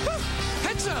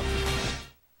 Heads up.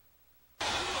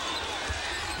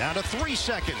 Down to 3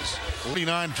 seconds.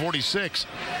 49-46.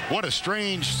 What a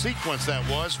strange sequence that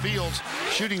was. Fields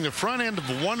shooting the front end of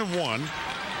the 1-and-1,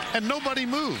 and nobody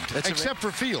moved except for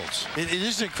Fields. It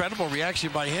is an incredible reaction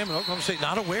by him. And Oklahoma State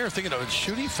not aware, thinking of a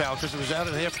shooting foul because it was out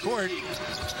at half court.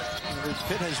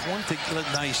 Pitt has one thing.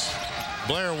 Nice.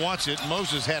 Blair wants it.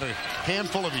 Moses had a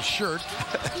handful of his shirt.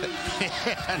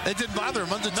 It didn't bother him.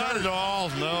 Not at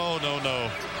all. No.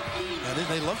 And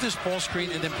they love this ball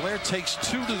screen, and then Blair takes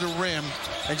 2 to the rim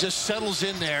and just settles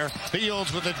in there.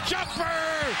 Fields with a jumper.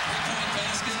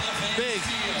 Big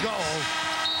goal.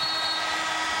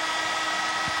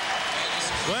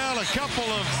 Well, a couple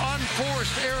of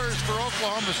unforced errors for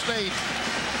Oklahoma State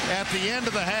at the end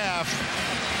of the half.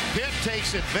 Pitt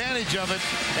takes advantage of it,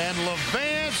 and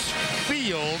Levance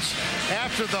Fields,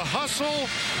 after the hustle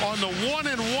on the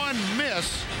 1-and-1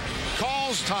 miss,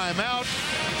 calls timeout,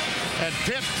 and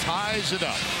Pitt ties it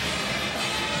up.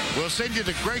 We'll send you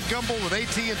to Greg Gumbel with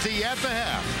AT&T at the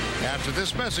half after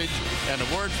this message and a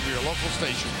word from your local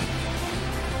station.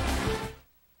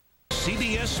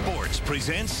 CBS Sports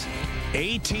presents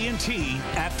AT&T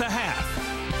at the half.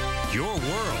 Your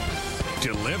world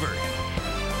delivered.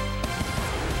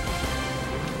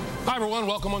 Hi, everyone.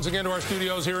 Welcome once again to our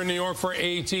studios here in New York for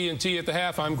AT&T at the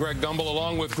half. I'm Greg Gumbel,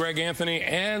 along with Greg Anthony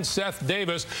and Seth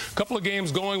Davis. A couple of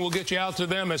games going. We'll get you out to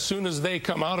them as soon as they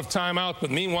come out of timeout. But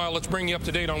meanwhile, let's bring you up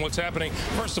to date on what's happening.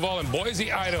 First of all, in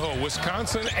Boise, Idaho,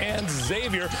 Wisconsin and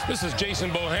Xavier. This is Jason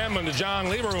Bohannon to John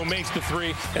Lieber, who makes the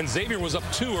 3. And Xavier was up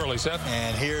 2 early, Seth.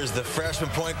 And here's the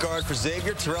freshman point guard for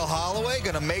Xavier, Terrell Holloway,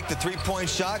 going to make the 3-point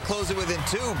shot, close it within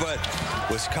 2. But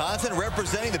Wisconsin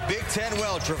representing the Big Ten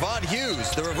well. Trevon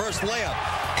Hughes, the reverse layup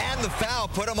and the foul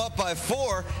put them up by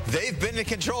 4. They've been in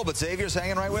control, but Xavier's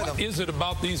hanging right with them. What is it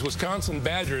about these Wisconsin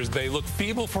Badgers? They look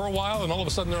feeble for a while, and all of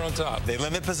a sudden they're on top. They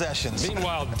limit possessions.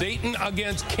 Meanwhile, Dayton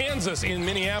against Kansas in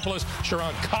Minneapolis.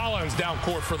 Sharon Collins down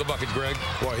court for the bucket, Greg.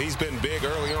 Well, he's been big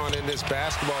early on in this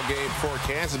basketball game for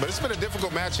Kansas, but it's been a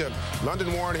difficult matchup.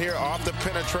 London Warren here off the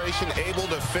penetration, able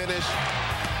to finish.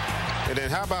 And then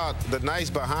how about the nice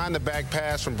behind-the-back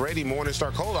pass from Brady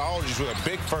Morningstar? Cole Aldridge with a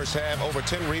big first half, over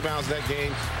 10 rebounds that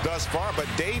game thus far. But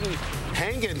Dayton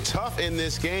hanging tough in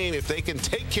this game if they can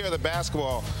take care of the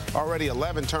basketball. Already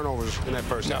 11 turnovers in that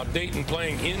first half. Now Dayton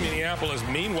playing in Minneapolis.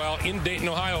 Meanwhile, in Dayton,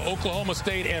 Ohio, Oklahoma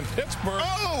State and Pittsburgh.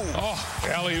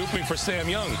 Alley-ooping for Sam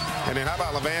Young. And then how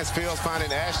about Levance Fields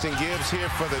finding Ashton Gibbs here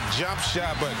for the jump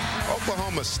shot. But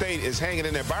Oklahoma State is hanging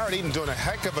in there. Byron Eaton doing a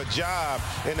heck of a job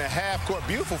in the half-court.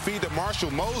 Beautiful feed to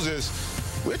Marshall Moses.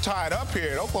 We're tied up here,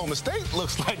 and Oklahoma State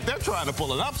looks like they're trying to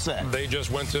pull an upset. They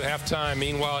just went to halftime.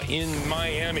 Meanwhile, in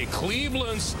Miami,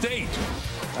 Cleveland State,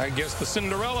 I guess the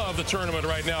Cinderella of the tournament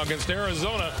right now against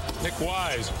Arizona. Nick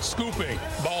Wise scooping,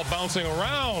 ball bouncing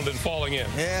around and falling in.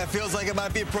 Yeah, it feels like it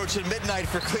might be approaching midnight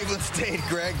for Cleveland State,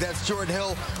 Greg. That's Jordan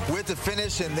Hill with the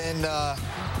finish, and then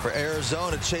for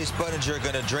Arizona, Chase Budinger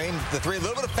going to drain the 3. A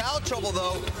little bit of foul trouble,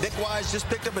 though. Nick Wise just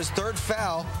picked up his 3rd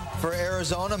foul for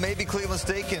Arizona. Maybe Cleveland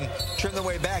State can trim their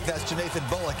way back. That's Jonathan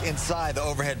Bullock inside the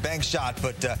overhead bank shot.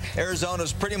 But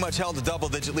Arizona's pretty much held a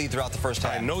double-digit lead throughout the first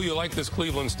half. I know you like this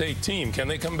Cleveland State team. Can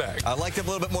they come back? I like them a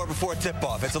little bit more before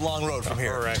tip-off. It's a long road from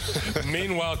here. All right.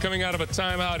 Meanwhile, coming out of a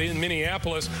timeout in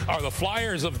Minneapolis are the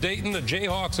Flyers of Dayton, the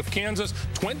Jayhawks of Kansas,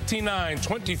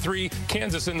 29-23.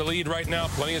 Kansas in the lead right now.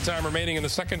 Plenty of time remaining in the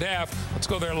second half. Let's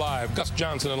go there live. Gus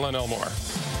Johnson and Len Elmore.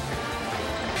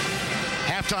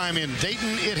 Halftime in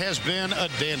Dayton, it has been a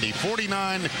dandy.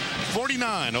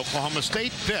 49-49, Oklahoma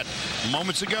State. Pitt.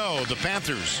 Moments ago, the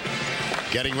Panthers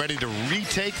getting ready to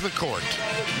retake the court.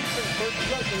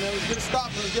 Get a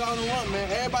stop and get on the run, man.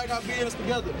 Everybody got to be in this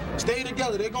together. Stay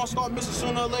together. They're going to start missing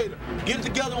sooner or later. Get it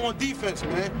together on defense,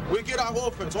 man. We'll get our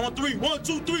offense. On 3. 1,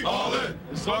 2, 3. All in.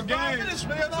 It's our game. It's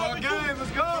our game.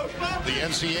 Let's go. The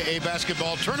NCAA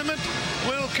basketball tournament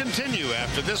will continue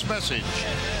after this message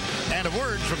and a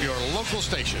word from your local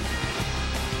station.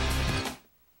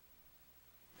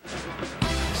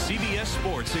 CBS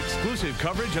Sports exclusive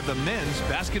coverage of the Men's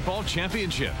Basketball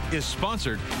Championship is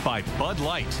sponsored by Bud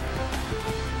Light,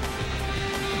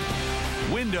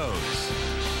 Windows,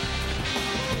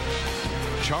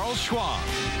 Charles Schwab,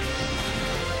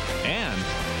 and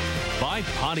by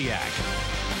Pontiac.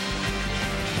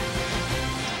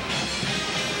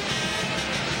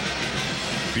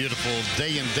 Beautiful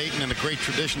day in Dayton and a great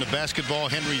tradition of basketball.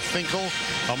 Henry Finkel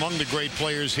among the great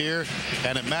players here.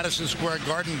 And at Madison Square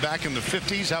Garden back in the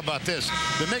 50s. How about this?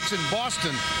 The Knicks in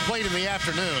Boston played in the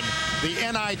afternoon. The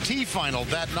NIT final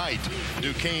that night.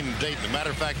 Duquesne and Dayton. As a matter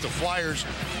of fact, the Flyers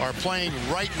are playing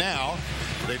right now.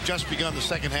 They've just begun the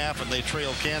second half, and they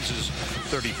trail Kansas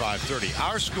 35-30.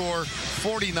 Our score,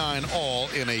 49-all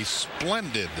in a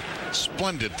splendid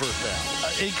first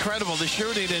half. Incredible, the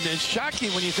shooting, and it's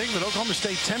shocking when you think that Oklahoma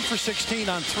State 10 for 16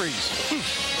 on threes.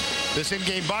 This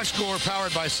in-game box score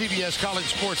powered by CBS College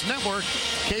Sports Network,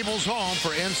 cable's home for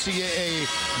NCAA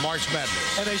March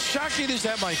Madness. And as shocking as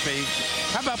that might be,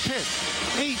 how about Pitt?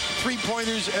 8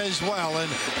 3-pointers as well. And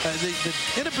the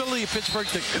inability of Pittsburgh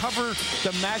to cover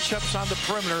the matchups on the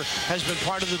perimeter has been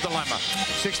part of the dilemma.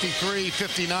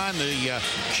 63-59, the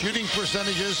shooting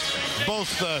percentages,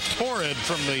 both torrid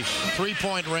from the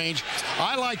three-point range.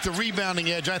 I like the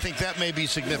rebounding edge. I think that may be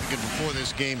significant before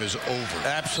this game is over.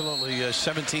 Absolutely,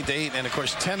 17-8. And, of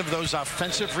course, 10 of those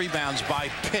offensive rebounds by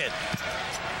Pitt.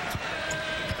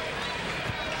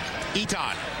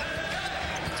 Eton,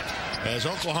 as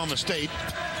Oklahoma State,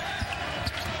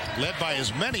 led by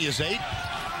as many as 8.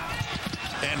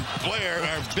 And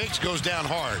Biggs goes down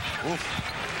hard.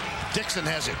 Oof. Dixon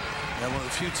has it. And one of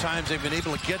the few times they've been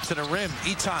able to get to the rim.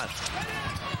 Eton.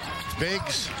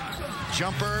 Biggs,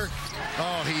 jumper.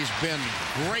 Oh, he's been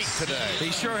great today.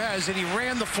 He sure has, and he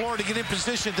ran the floor to get in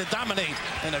position to dominate.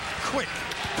 And a quick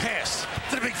pass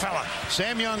to the big fella.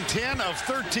 Sam Young, 10 of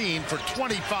 13 for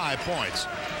 25 points.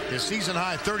 His season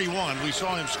high 31. We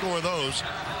saw him score those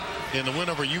in the win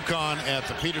over UConn at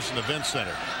the Peterson Event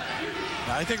Center.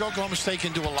 Now, I think Oklahoma State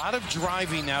can do a lot of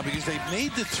driving now because they've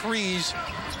made the threes,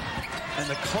 and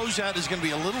the closeout is going to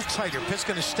be a little tighter. Pitt's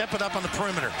going to step it up on the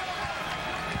perimeter.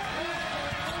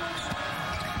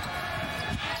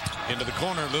 Into the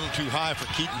corner, a little too high for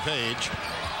Keaton Page.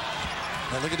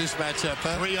 Now look at this matchup.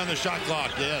 Huh? 3 on the shot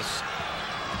clock, yes.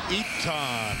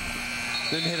 Eton.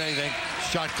 Didn't hit anything.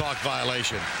 Shot clock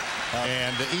violation.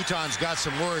 And Eaton's got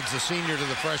some words, the senior to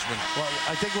the freshman. Well,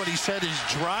 I think what he said is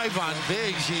drive on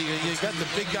Biggs. You got the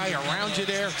big guy around you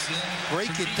there.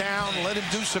 Break it down, let him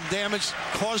do some damage,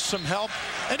 cause some help,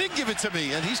 and then give it to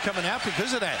me. And he's coming out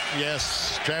because of that.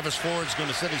 Yes, Travis Ford's going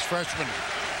to sit his freshman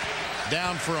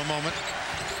down for a moment.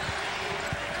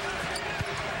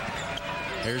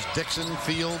 There's Dixon,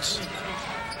 Fields.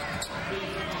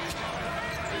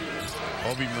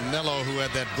 Obi Manello, who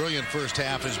had that brilliant first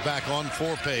half, is back on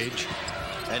for Page.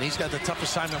 And he's got the tough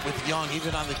assignment with Young,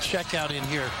 even on the checkout in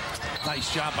here.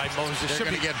 Nice job by Moses. They're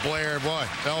going to get Blair. What?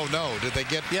 Oh, no. Did they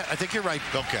get? Yeah, I think you're right.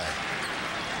 Okay.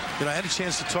 You know, I had a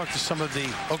chance to talk to some of the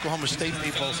Oklahoma State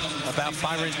people about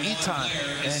Byron Eaton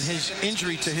and his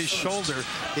injury to his shoulder.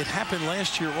 It happened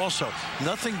last year also.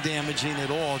 Nothing damaging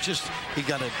at all. Just he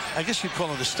got a, I guess you'd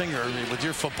call it a stinger with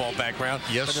your football background.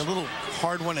 Yes. But a little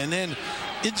hard one. And then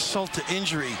insult to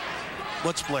injury.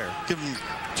 What's Blair? Give him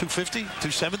 250,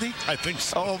 270? I think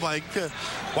so. Oh, my God.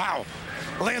 Wow.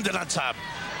 Landed on top.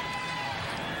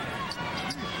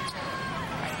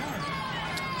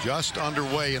 Just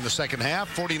underway in the second half,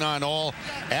 49 all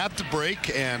at the break,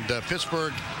 and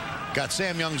Pittsburgh got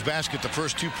Sam Young's basket the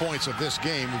first 2 points of this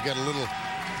game. We've got a little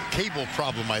cable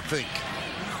problem, I think,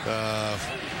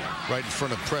 right in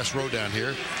front of Press Row down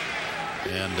here,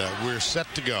 and we're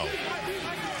set to go.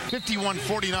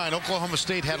 51-49, Oklahoma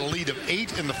State had a lead of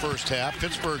 8 in the first half.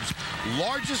 Pittsburgh's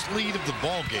largest lead of the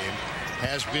ball game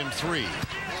has been 3.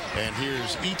 And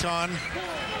here's Eaton,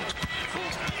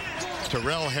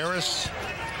 Terrell Harris.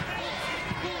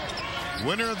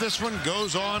 Winner of this one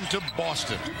goes on to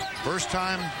Boston. First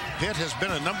time Pitt has been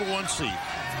a #1 seed.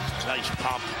 Nice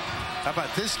pump. How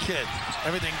about this kid?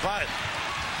 Everything but.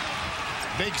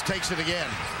 Biggs takes it again.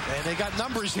 And they got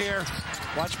numbers here.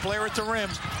 Watch Blair at the rim.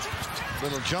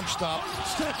 Little jump stop.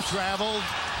 Traveled.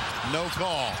 No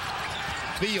call.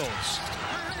 Fields.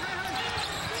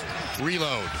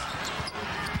 Reload.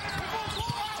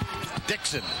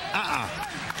 Dixon.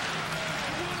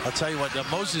 I'll tell you what,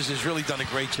 Moses has really done a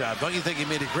great job. Don't you think he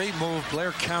made a great move?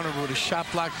 Blair countered with a shot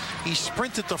block. He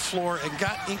sprinted the floor and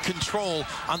got in control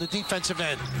on the defensive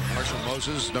end. Marshall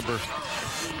Moses, number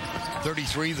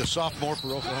 33, the sophomore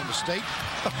for Oklahoma State.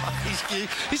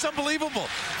 He's unbelievable.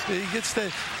 He gets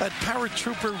that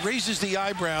paratrooper, raises the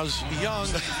eyebrows. Young,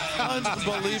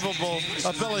 unbelievable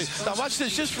ability. Now watch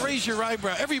this. Just raise your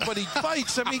eyebrow. Everybody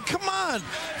fights. I mean, come on.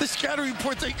 The scouting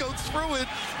report, they go through it,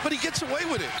 but he gets away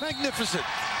with it. Magnificent.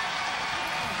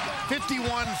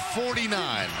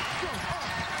 51-49.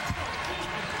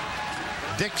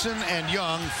 Dixon and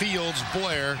Young, Fields,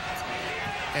 Blair,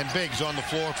 and Biggs on the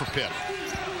floor for Pitt.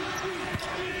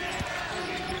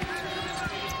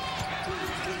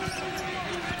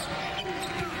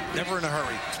 Never in a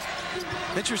hurry.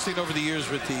 Interesting over the years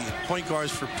with the point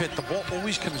guards for Pitt, the ball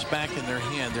always comes back in their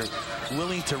hand. They're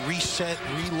willing to reset,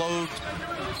 reload.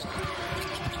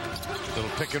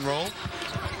 Little pick and roll.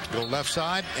 Go left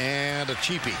side and a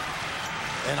cheapie.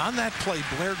 And on that play,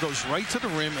 Blair goes right to the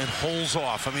rim and holds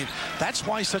off. I mean, that's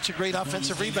why he's such a great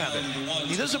offensive rebounder.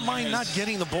 He doesn't mind not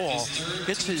getting the ball.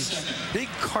 Gets his big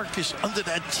carcass under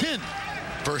that tin.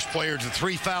 First player to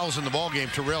 3 fouls in the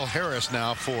ballgame, Terrell Harris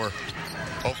now for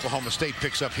Oklahoma State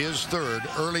picks up his third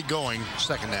early going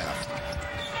second half.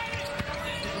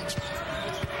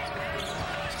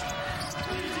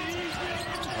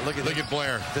 Look at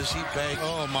Blair. Does he beg?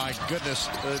 Oh, my goodness.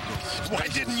 Why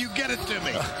didn't you get it to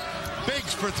me?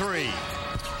 Biggs for 3.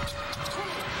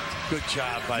 Good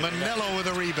job by Manello with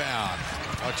a rebound.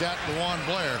 Watch out, DeJuan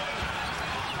Blair.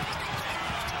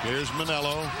 Here's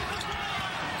Manello.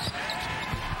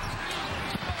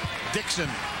 Dixon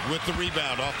with the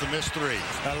rebound off the missed 3.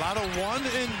 A lot of one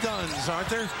and dones, aren't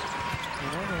there?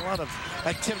 A lot of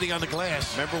activity on the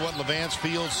glass. Remember what Levance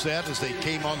Fields said as they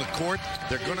came on the court?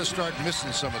 They're going to start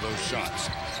missing some of those shots.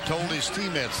 Told his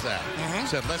teammates that.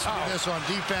 Said, let's do this on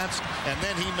defense. And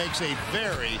then he makes a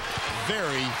very,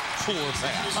 very poor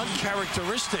pass.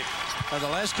 Uncharacteristic. The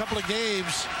last couple of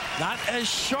games, not as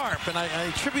sharp. And I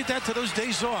attribute that to those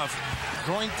days off.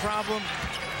 Groin problem,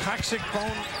 toxic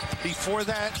bone before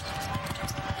that.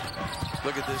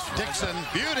 Look at this. Dixon,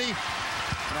 beauty.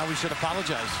 Now we should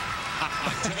apologize.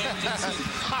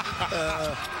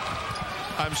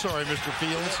 I'm sorry, Mr.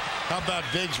 Fields. How about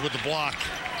Biggs with the block?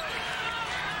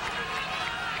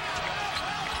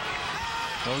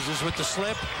 Moses with the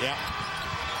slip. Yeah.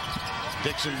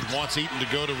 Dixon wants Eaton to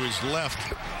go to his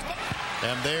left.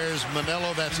 And there's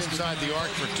Manello. That's inside the arc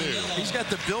for 2. He's got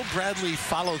the Bill Bradley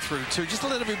follow through, too. Just to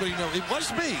let everybody know, it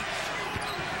was me.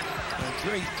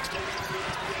 Great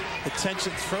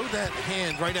attention. Throw that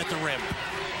hand right at the rim.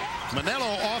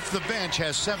 Manello off the bench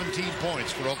has 17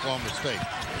 points for Oklahoma State.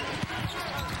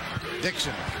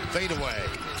 Dixon, fade away.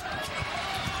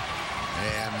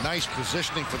 And nice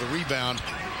positioning for the rebound.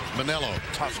 Manello.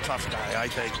 Tough guy, I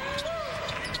think.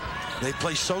 They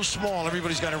play so small,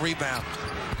 everybody's got a rebound.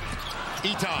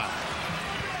 Eton.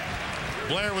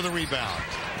 Blair with a rebound.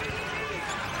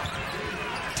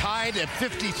 Tied at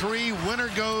 53. Winner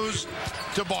goes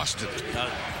to Boston.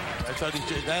 I thought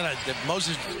he did that.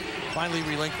 Moses finally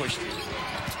relinquished.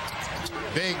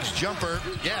 Biggs jumper,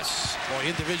 yes. Boy,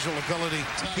 individual ability.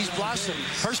 He's blossomed.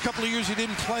 First couple of years he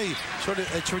didn't play. Sort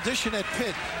of a tradition at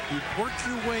Pitt. You work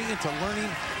your way into learning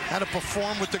how to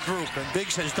perform with the group, and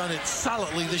Biggs has done it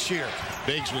solidly this year.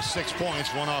 Biggs with 6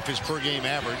 points, one off his per-game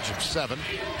average of 7.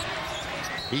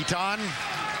 Eton.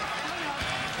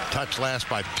 Touch last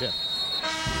by Pitt.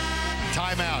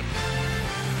 Timeout.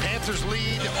 Panthers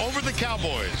lead over the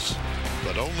Cowboys,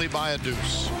 but only by a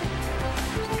deuce.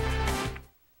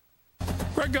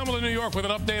 Greg Gumbel in New York with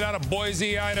an update out of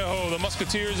Boise, Idaho. The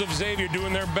Musketeers of Xavier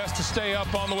doing their best to stay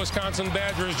up on the Wisconsin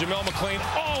Badgers. Jamel McLean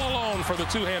all alone for the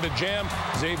two-handed jam.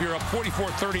 Xavier up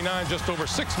 44-39, just over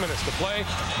 6 minutes to play.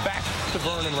 Back to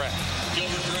Verne and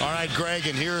Raf. All right, Greg,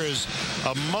 and here is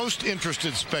a most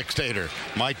interested spectator,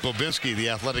 Mike Bobinski, the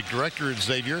athletic director at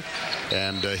Xavier,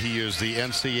 and he is the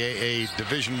NCAA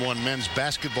Division I men's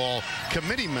basketball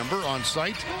committee member on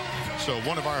site. So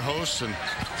one of our hosts, and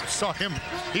saw him,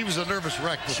 he was a nervous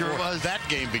wreck before that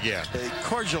game began. A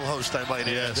cordial host, I might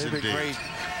add. Yes, they've been great.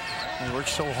 They work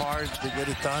so hard to get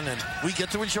it done, and we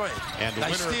get to enjoy it. And the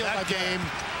winner of that game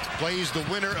plays the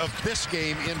winner of this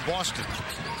game in Boston.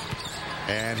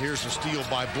 And here's the steal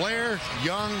by Blair.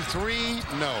 Young, 3,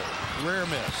 no. Rare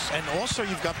miss. And also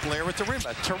you've got Blair at the rim.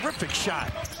 A terrific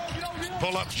shot.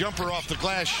 Pull-up jumper off the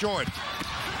glass short.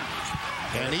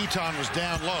 And Eton was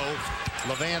down low.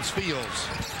 Levance Fields.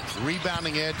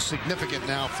 Rebounding edge significant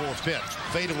now for Pitt.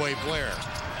 Fadeaway Blair.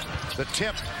 The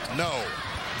tip, no.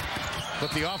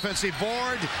 But the offensive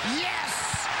board,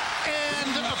 yes!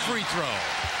 And a free throw.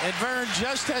 And Verne,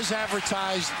 just as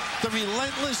advertised, the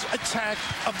relentless attack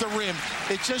of the rim.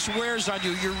 It just wears on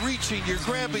you. You're reaching, you're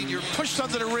grabbing, you're pushed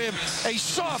under the rim. A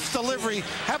soft delivery.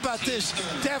 How about this?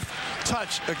 Deft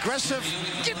touch, aggressive.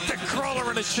 Get the crawler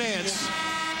in a chance.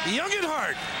 Young at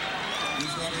heart.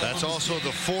 That's also the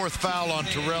 4th foul on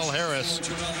Terrell Harris.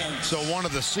 So one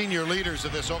of the senior leaders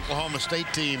of this Oklahoma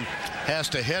State team has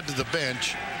to head to the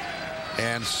bench.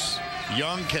 And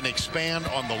Young can expand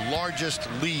on the largest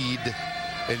lead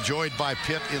enjoyed by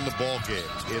Pitt in the ball game.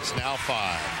 It's now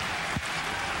 5.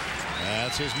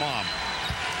 That's his mom.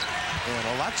 And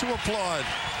a lot to applaud.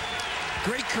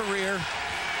 Great career.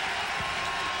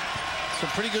 Some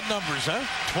pretty good numbers, huh?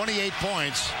 28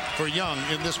 points for Young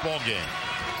in this ball game.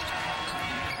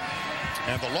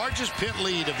 And the largest Pitt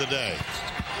lead of the day.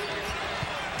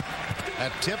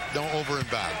 At tip, no over and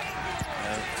back.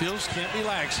 Fields can't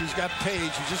relax. He's got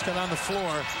Page, who just got on the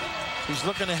floor. He's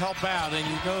looking to help out, and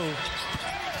you go.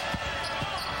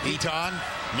 Eton,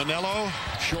 Manello,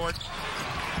 short.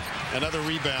 Another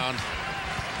rebound.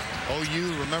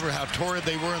 OU, remember how torrid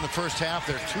they were in the first half?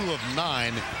 They're 2 of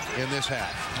 9 in this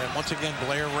half. And once again,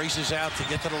 Blair races out to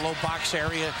get to the low box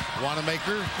area.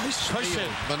 Wanamaker. Nice cushion.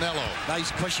 Manello.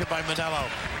 Nice cushion by Manello.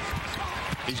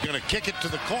 He's going to kick it to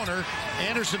the corner.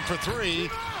 Anderson for 3.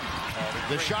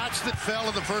 The shots that fell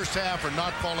in the first half are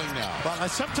not falling now. Well,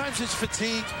 sometimes it's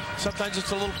fatigue. Sometimes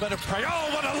it's a little better pressure.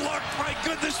 Oh, what a look. My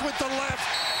goodness, with the left.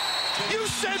 You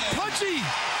said punchy.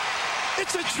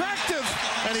 It's attractive.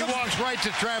 And he walks right to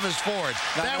Travis Ford.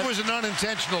 That was an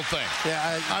unintentional thing.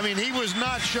 Yeah, I mean, he was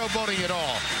not showboating at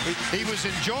all. He was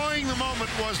enjoying the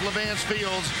moment, was Levance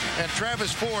Fields, and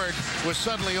Travis Ford was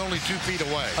suddenly only 2 feet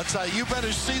away. I'll tell you, you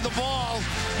better see the ball.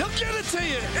 He'll get it to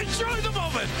you. Enjoy the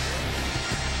moment.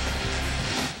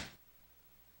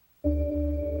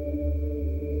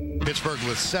 Pittsburgh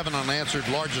with 7 unanswered,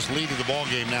 largest lead of the ball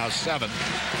game now, 7,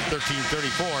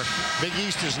 13-34. Big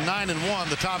East is 9-1.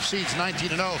 The top seed's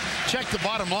 19-0. Check the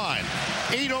bottom line.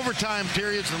 8 overtime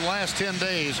periods in the last 10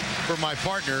 days for my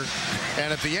partner.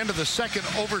 And at the end of the second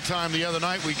overtime the other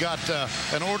night, we got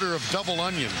an order of double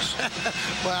onions.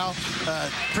 Well,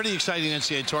 pretty exciting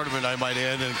NCAA tournament, I might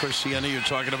add. And of course, Siena you're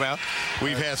talking about.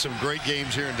 We've had some great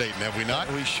games here in Dayton, have we not?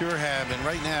 We sure have. And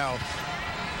right now,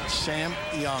 Sam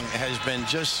Young has been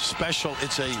just special.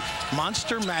 It's a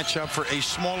monster matchup for a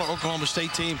smaller Oklahoma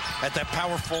State team at that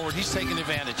power forward. He's taking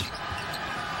advantage.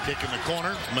 Kick in the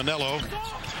corner, Manello.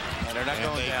 And they're not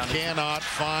going down. They cannot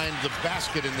find the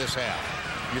basket in this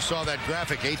half. You saw that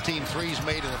graphic, 18 threes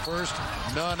made in the first,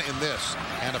 none in this,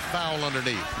 and a foul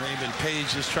underneath. Raymond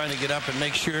Page is trying to get up and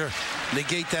make sure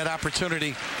negate that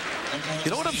opportunity.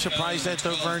 You know what I'm surprised at,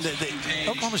 though, Verne? That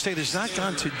Oklahoma State has not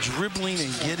gone to dribbling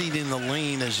and getting in the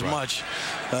lane as much.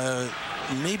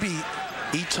 Maybe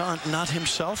Eton, not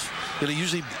himself.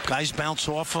 Usually guys bounce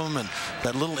off him, and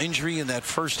that little injury in that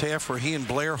first half where he and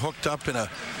Blair hooked up in a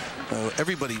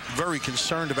everybody very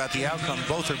concerned about the outcome.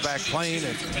 Both are back playing,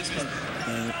 and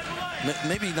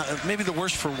maybe the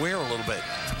worse for wear a little bit.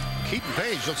 Keaton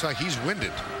Page looks like he's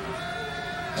winded.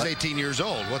 He's 18 years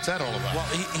old. What's that all about? Well,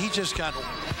 he just got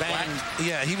banged.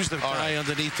 Yeah, he was the guy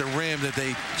underneath the rim that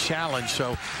they challenged.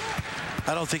 So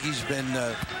I don't think he's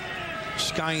been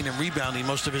skying and rebounding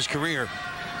most of his career.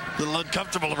 A little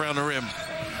uncomfortable around the rim.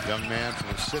 Young man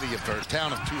from the city of or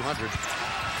town of 200,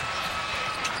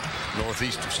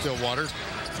 northeast of Stillwater.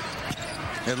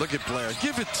 And look at Blair.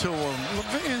 Give it to him,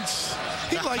 Vince.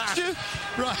 He likes you,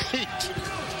 right?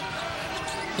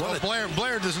 Well,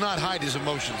 Blair does not hide his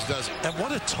emotions, does he? And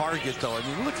what a target, though. I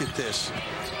mean, look at this.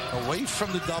 Away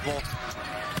from the double.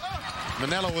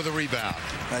 Manello with a rebound.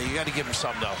 You got to give him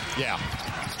some, though. Yeah.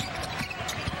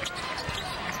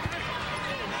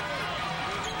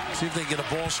 See if they get a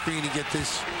ball screen and get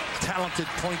this talented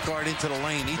point guard into the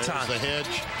lane. There's the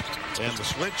hedge and the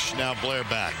switch. Now Blair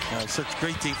back. Such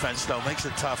great defense, though. Makes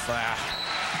it tough.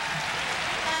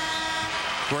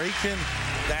 Breaking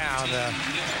down.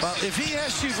 Well, if he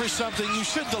asks you for something, you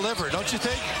should deliver, don't you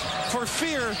think? For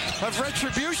fear of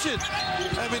retribution.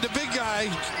 I mean, the big guy.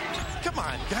 Come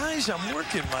on, guys. I'm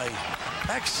working my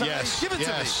backside. Yes, give it to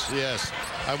me. Yes.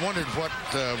 I wondered what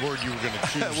word you were going to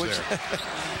choose there.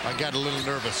 I got a little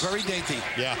nervous. Very dainty.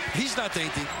 Yeah. He's not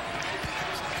dainty.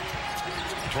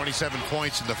 27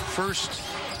 points in the first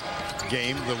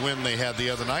game, the win they had the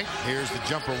other night. Here's the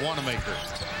jumper Wanamaker.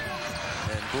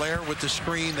 And Blair with the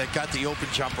screen that got the open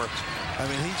jumper. I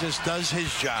mean, he just does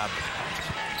his job.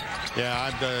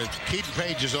 Yeah, Keaton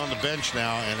Page is on the bench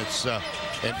now, and it's an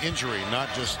injury,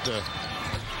 not just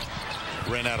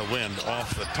ran out of wind.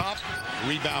 Off the top,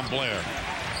 rebound Blair.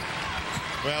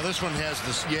 Well, this one has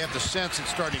this. You have the sense it's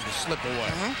starting to slip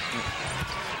away.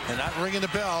 And not ringing the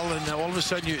bell, and all of a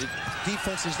sudden your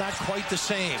defense is not quite the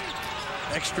same.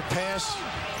 Extra pass.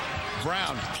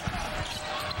 Brown.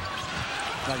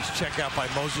 Nice check out by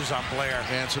Moses on Blair.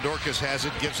 And Sidorkas has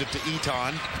it, gives it to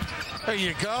Eton. There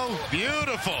you go.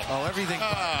 Beautiful. Oh, everything.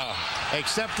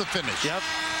 Except the finish. Yep.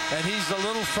 And he's a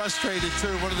little frustrated,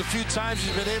 too. One of the few times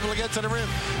he's been able to get to the rim.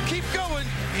 Keep going.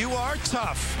 You are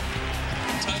tough.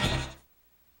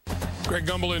 Greg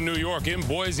Gumbel in New York. In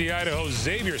Boise, Idaho,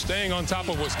 Xavier staying on top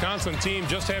of Wisconsin team,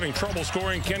 just having trouble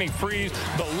scoring. Kenny Freeze,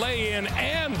 the lay-in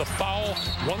and the foul.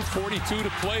 1:42 to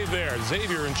play there.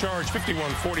 Xavier in charge,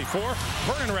 51-44.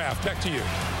 Verne and Raft, back to you.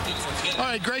 All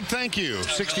right, Greg, thank you.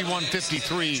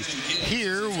 61-53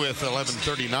 here with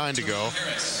 11:39 to go.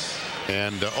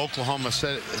 And Oklahoma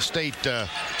State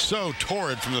so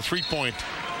torrid from the three-point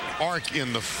arc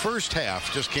in the first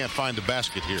half. Just can't find the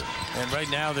basket here. And right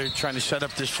now they're trying to set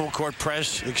up this full court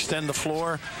press, extend the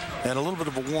floor, and a little bit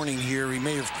of a warning here. He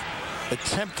may have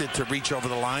attempted to reach over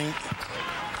the line.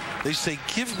 They say,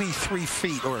 give me 3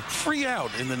 feet or free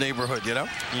out in the neighborhood, you know?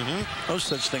 No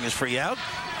such thing as free out.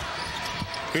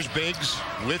 Here's Biggs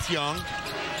with Young.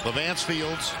 Levance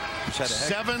Fields,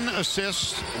 7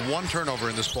 assists, 1 turnover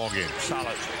in this ball game.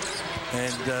 Solid.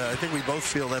 And I think we both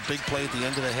feel that big play at the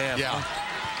end of the half. Yeah.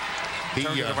 He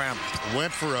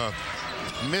went for a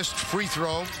missed free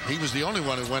throw. He was the only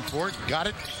one who went for it. Got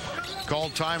it.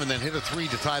 Called time and then hit a 3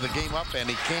 to tie the game up, and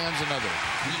he cans another.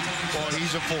 Boy,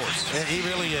 he's a force. And he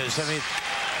really is. I mean,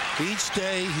 each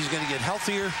day he's going to get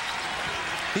healthier.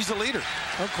 He's a leader.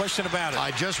 No question about it.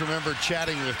 I just remember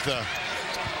chatting with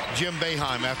Jim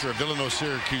Boeheim after a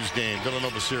Villanova-Syracuse game.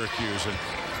 Villanova-Syracuse. And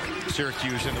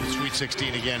Syracuse into the Sweet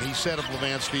 16 again. He said of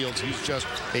Levance Fields, he's just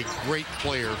a great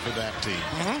player for that team.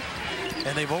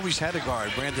 And they've always had a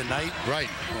guard. Brandon Knight. Right.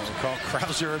 Carl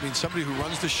Krauser. I mean, somebody who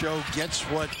runs the show, gets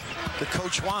what the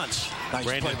coach wants. Nice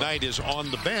Brandon Knight is on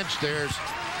the bench. There's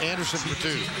Anderson for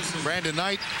 2. Brandon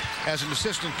Knight as an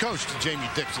assistant coach to Jamie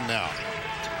Dixon now.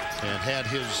 And had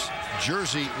his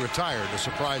jersey retired, a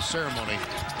surprise ceremony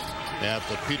at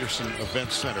the Peterson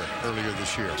Event Center earlier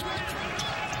this year. Of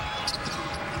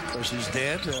course, his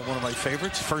dad, one of my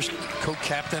favorites, first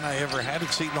co-captain I ever had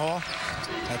at Seton Hall.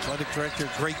 Athletic director,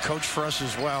 great coach for us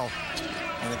as well.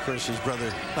 And, of course, his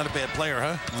brother, not a bad player,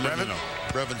 huh? Brevin? No.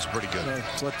 Brevin's pretty good.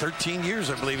 13 years,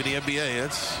 I believe, in the NBA.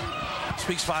 That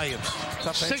speaks volumes.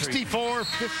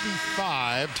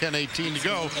 64-55, 10:18 to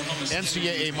go.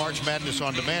 NCAA March Madness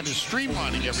On Demand is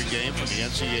streamlining every game from the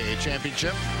NCAA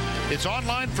Championship. It's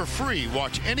online for free.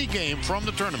 Watch any game from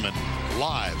the tournament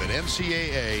live at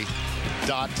NCAA.com.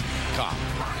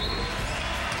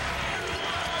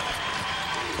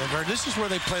 And Verne, this is where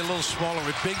they play a little smaller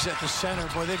with bigs at the center.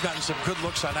 Boy, they've gotten some good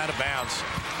looks on out of bounds.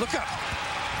 Look up.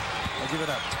 I'll give it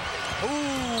up.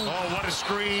 Ooh. Oh, what a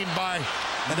screen by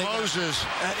Moses.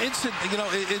 Instant, you know,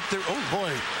 oh,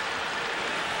 boy.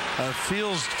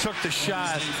 Fields took the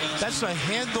shot. That's a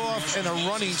handoff and a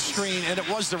running screen, and it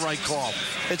was the right call.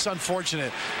 It's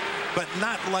unfortunate, but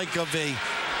not like of a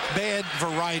bad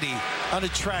variety,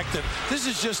 unattractive. This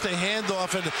is just a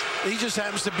handoff, and he just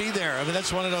happens to be there. I mean,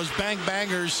 that's one of those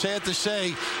bang-bangers, sad to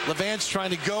say. Levant's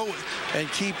trying to go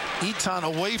and keep Eton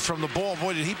away from the ball.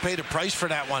 Boy, did he pay the price for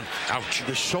that one. Ouch.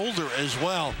 The shoulder as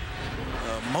well.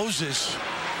 Moses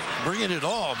bringing it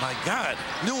all. My God.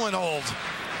 New and old.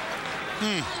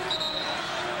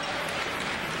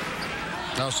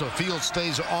 Now, so Field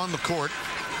stays on the court.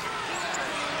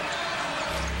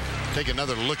 Take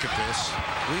another look at this.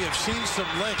 We have seen some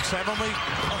licks, haven't we?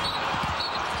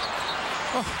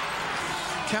 Oh.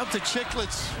 Count the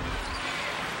chiclets.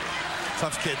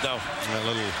 Tough kid, though. A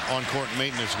little on-court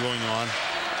maintenance going on.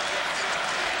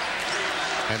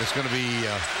 And it's going to be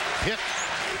Pitt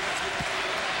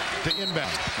to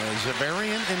inbound.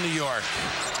 Zavarian in New York.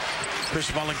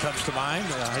 Chris Mullen comes to mind,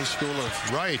 high school of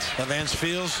Vance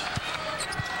Fields.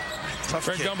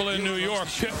 Fred Gumbel in New York.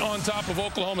 Pitt on top of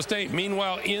Oklahoma State.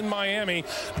 Meanwhile, in Miami,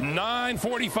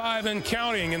 9:45 and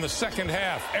counting in the second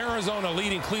half. Arizona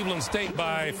leading Cleveland State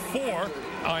by 4.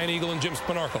 Ian Eagle and Jim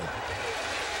Spanarkel.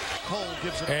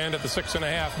 And at the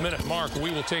 6.5-minute mark,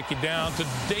 we will take you down to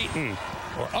Dayton,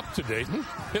 or up to Dayton,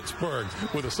 Pittsburgh,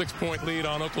 with a 6-point lead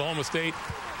on Oklahoma State.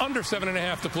 Under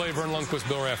 7.5 to play. Verne Lundquist,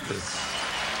 Bill Raftery.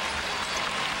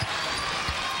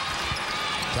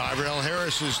 Tyrell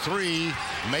Harris's three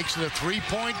makes it a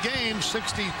 3-point game,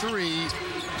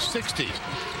 63-60.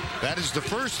 That is the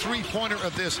first three-pointer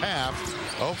of this half.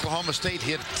 Oklahoma State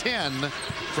hit 10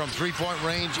 from three-point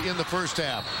range in the first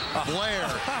half. Blair,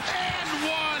 and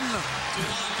one!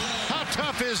 How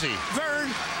tough is he?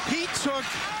 Verne, he took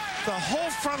the whole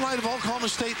front line of Oklahoma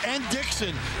State and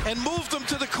Dixon and moved them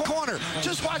to the corner.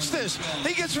 Just watch this.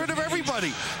 He gets rid of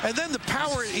everybody. And then the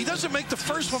power, he doesn't make the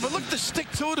first one, but look at the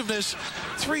stick-to-itiveness.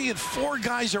 3 and 4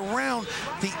 guys around.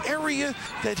 The area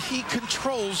that he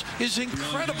controls is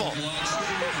incredible.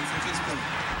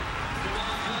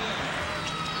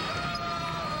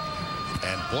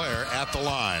 And Blair at the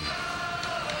line.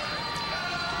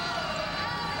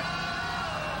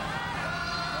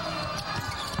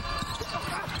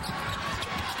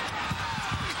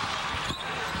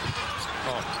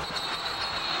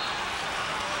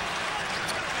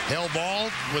 Held ball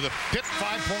with a Pitt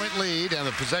 5-point lead and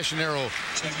the possession arrow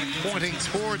pointing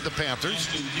toward the Panthers.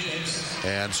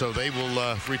 And so they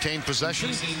will retain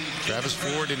possession. Travis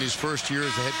Ford in his first year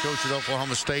as the head coach at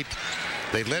Oklahoma State.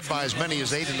 They led by as many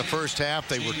as 8 in the first half.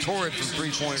 They were torrid from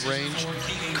three-point range.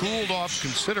 Cooled off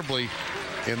considerably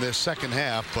in this second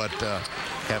half, but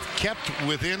have kept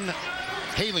within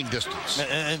hailing distance.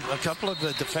 And a couple of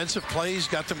the defensive plays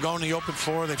got them going the open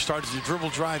floor. They've started to dribble,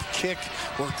 drive, kick,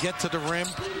 or get to the rim.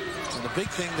 And the big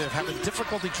thing, they're having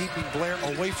difficulty keeping Blair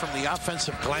away from the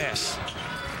offensive glass.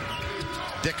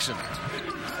 Dixon.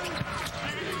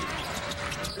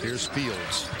 Here's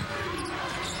Fields.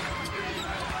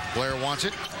 Blair wants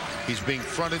it. He's being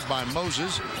fronted by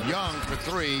Moses. Young for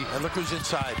 3. And look who's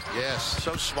inside. Yes.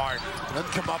 So smart.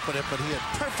 Doesn't come up with it, but he had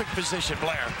perfect position,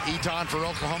 Blair. Eton for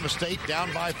Oklahoma State,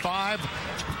 down by 5.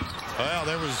 Well,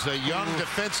 there was Young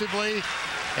defensively,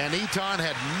 and Eton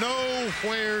had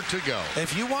nowhere to go.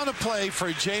 If you want to play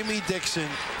for Jamie Dixon,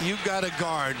 you've got a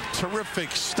guard.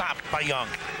 Terrific stop by Young.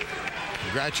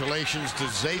 Congratulations to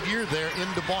Xavier. They're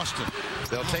into Boston.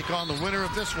 They'll take on the winner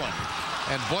of this one.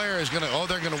 And Blair is going to,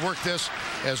 they're going to work this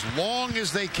as long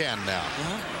as they can now.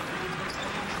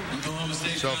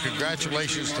 So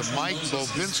congratulations to Mike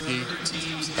Bobinski,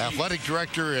 athletic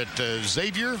director at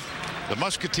Xavier. The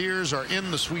Musketeers are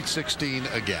in the Sweet 16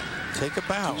 again. Take a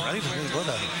bow, right? What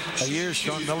a year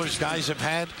Sean Miller's guys have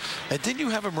had. And didn't you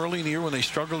have them early in the year when they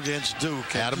struggled against Duke?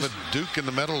 Had them at Duke in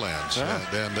the Meadowlands.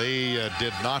 Yeah. And they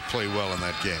did not play well in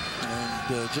that game.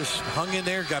 And just hung in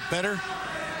there, got better.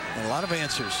 And a lot of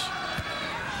answers.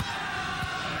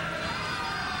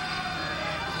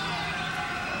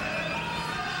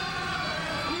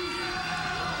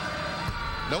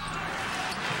 Nope.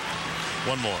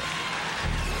 One more.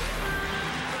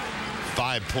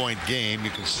 5-point game.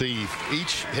 You can see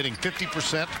each hitting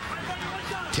 50%.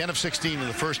 10 of 16 in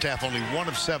the first half. Only 1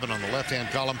 of 7 on the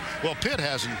left-hand column. Well, Pitt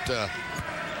hasn't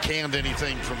canned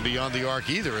anything from beyond the arc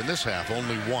either in this half.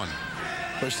 Only 1.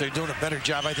 Of course, they're doing a better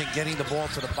job, I think, getting the ball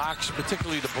to the box,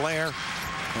 particularly to Blair.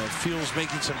 Fields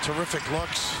making some terrific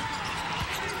looks.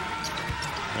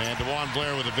 And DeJuan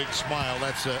Blair with a big smile.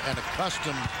 That's an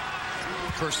accustomed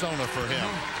persona for him.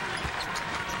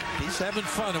 He's having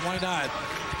fun, and why not?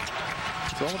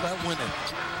 It's all about winning.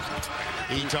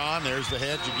 Eton, there's the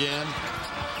hedge again.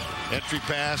 Entry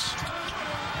pass.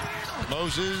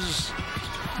 Moses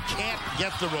can't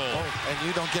get the roll. Oh, and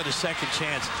you don't get a second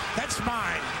chance. That's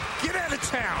mine. Get out of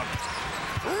town.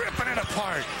 Ripping it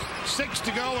apart. 6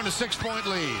 to go and a 6-point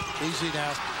lead. Easy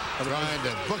now. Trying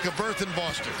to book a berth in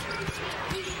Boston.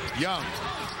 Young.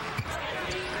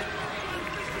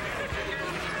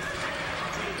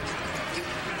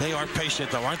 They are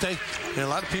patient, though, aren't they? And a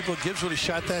lot of people, Gibbs would have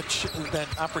shot that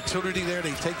opportunity there.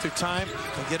 They take their time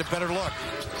and get a better look.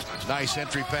 Nice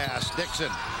entry pass.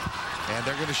 Dixon. And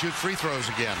they're going to shoot free throws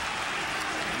again.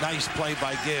 Nice play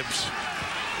by Gibbs.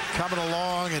 Coming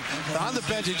along, and on the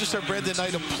bench, I just heard Brandon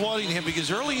Knight applauding him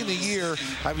because early in the year,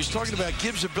 I was talking about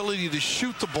Gibbs' ability to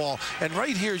shoot the ball, and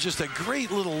right here is just a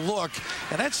great little look,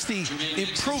 and that's the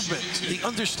improvement, the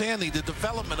understanding, the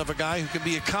development of a guy who can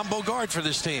be a combo guard for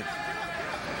this team.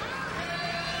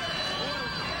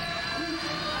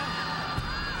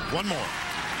 One more.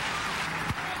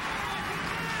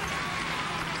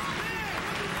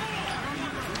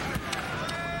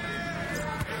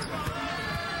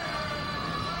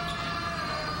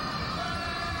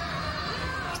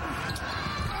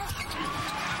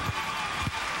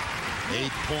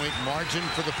 Eight-point margin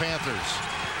for the Panthers.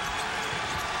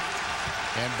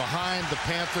 And behind the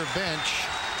Panther bench,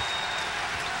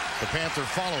 the Panther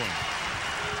following.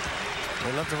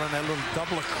 They love to run that little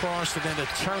double across and then a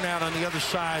turnout on the other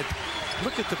side.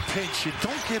 Look at the pitch. You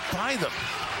don't get by them.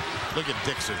 Look at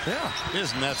Dixon. Yeah.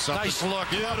 Isn't that something? Nice look.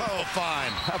 Oh, fine.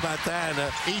 How about that?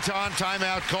 Eton,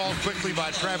 timeout called quickly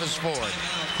by Travis Ford.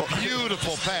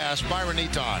 Beautiful pass, Byron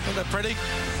Eton. Isn't that pretty?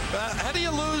 How do you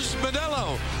lose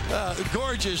Manello?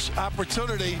 Gorgeous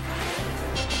opportunity.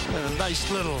 A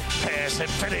nice little pass and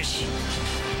finish.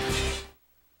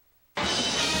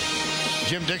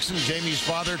 Jim Dixon, Jamie's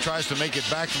father, tries to make it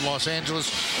back from Los Angeles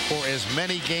for as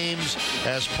many games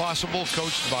as possible,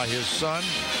 coached by his son.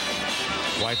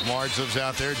 Wife Marge lives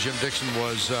out there. Jim Dixon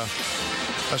was a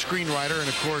screenwriter, and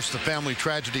of course the family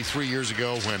tragedy 3 years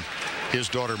ago when his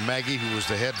daughter Maggie, who was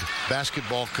the head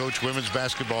basketball coach, women's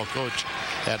basketball coach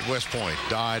at West Point,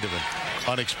 died of an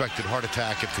unexpected heart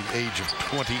attack at the age of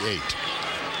 28.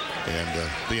 And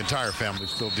the entire family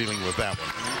is still dealing with that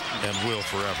one and will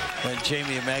forever. And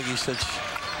Jamie and Maggie, such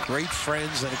great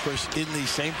friends, and of course in the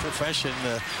same profession.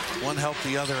 One helped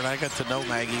the other, and I got to know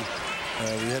Maggie.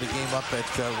 We had a game up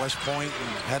at West Point and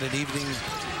had an evening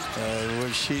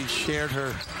where she shared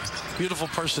her beautiful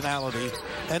personality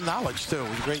and knowledge, too. It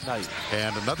was a great night.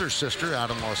 And another sister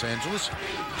out in Los Angeles.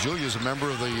 Julia's a member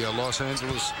of the Los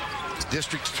Angeles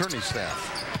District Attorney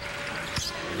staff.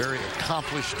 A very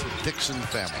accomplished Dixon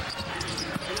family.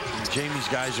 And Jamie's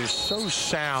guys are so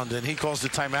sound, and he calls the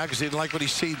timeout because he didn't like what he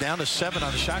see. Down to 7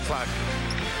 on the shot clock.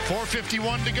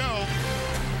 4:51 to go.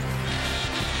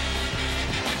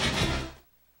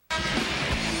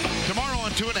 Tomorrow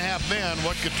on 2.5 Men,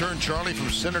 what could turn Charlie from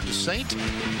sinner to saint?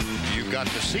 You've got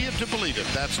to see it to believe it.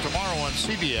 That's tomorrow on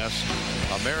CBS,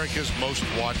 America's most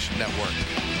watched network.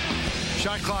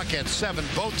 Shot clock at 7.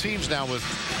 Both teams now with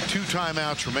 2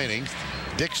 timeouts remaining.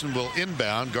 Dixon will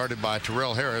inbound, guarded by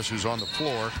Terrell Harris, who's on the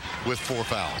floor with 4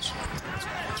 fouls.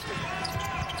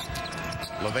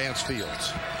 Levance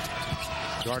Fields,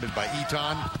 guarded by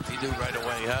Eton. He knew right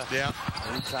away, huh? Yeah.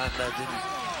 Eton didn't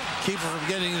keep him from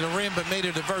getting to the rim, but made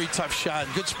it a very tough shot.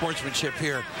 Good sportsmanship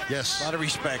here. Yes. A lot of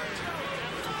respect.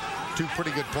 2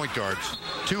 pretty good point guards.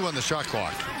 2 on the shot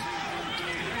clock.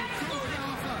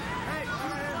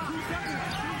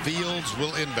 Fields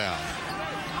will inbound.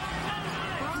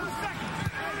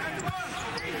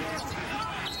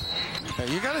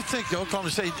 You got to think,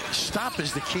 Oklahoma State, stop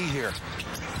is the key here.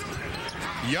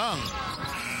 Young.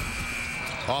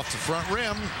 Off the front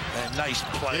rim. And nice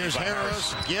play. Here's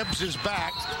Harris. Gibbs is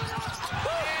back.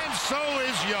 And so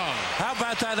is Young. How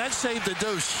about that? That saved the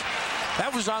deuce.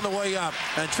 That was on the way up.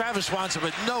 And Travis wants it,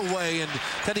 but no way. And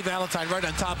Teddy Valentine right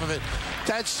on top of it.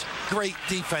 That's great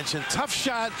defense. And tough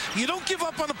shot. You don't give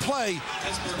up on a play.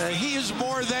 He is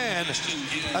more than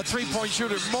a three-point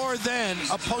shooter, more than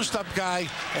a post-up guy,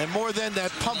 and more than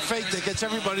that pump fake that gets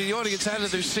everybody in the audience out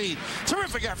of their seat.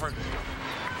 Terrific effort.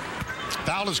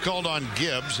 Foul is called on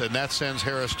Gibbs, and that sends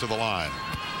Harris to the line.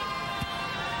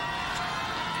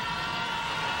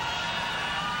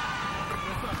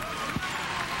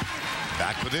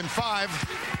 Back within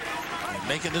 5.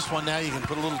 Making this one now, you can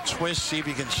put a little twist, see if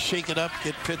you can shake it up,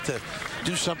 get Pitt to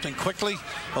do something quickly.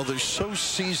 Oh, they're so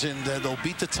seasoned that they'll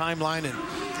beat the timeline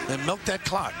and milk that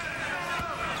clock.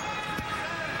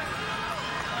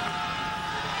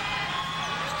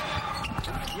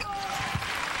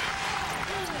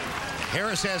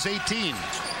 Harris has 18.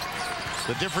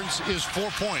 The difference is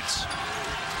 4 points.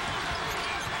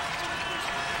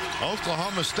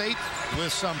 Oklahoma State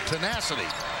with some tenacity.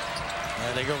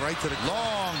 And they go right to the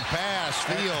long pass,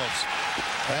 Fields.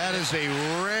 That is a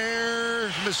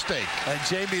rare mistake. And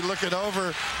Jamie looking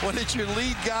over when it's your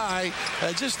lead guy.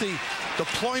 Just the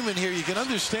deployment here, you can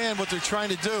understand what they're trying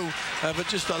to do, but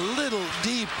just a little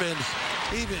deep, and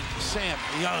even Sam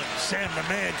the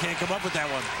man can't come up with that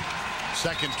one.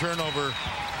 Second turnover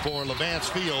for Levance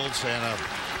Fields and a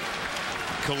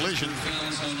collision.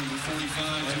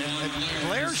 And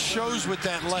Blair shows with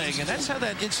that leg, and that's how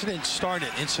that incident started.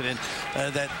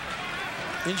 That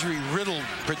injury-riddled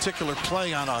particular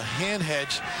play on a hand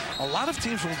hedge. A lot of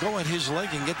teams will go at his leg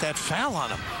and get that foul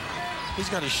on him. He's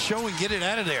got to show and get it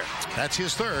out of there. That's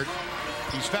his third.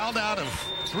 He's fouled out of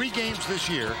 3 games this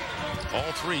year.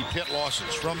 All 3 Pitt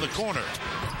losses from the corner.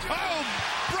 Oh,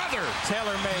 brother!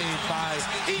 Taylor made by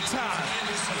Eton.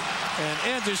 And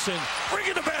Anderson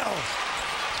ringing the bell.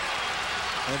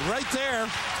 And right there,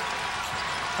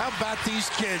 how about these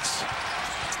kids?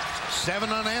 7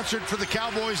 unanswered for the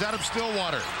Cowboys out of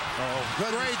Stillwater. Oh,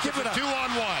 good. Great. Give it up.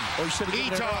 2-on-1. Oh, he should have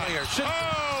given it earlier.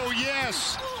 Oh,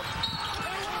 yes.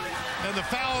 And the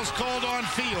foul is called on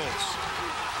Fields.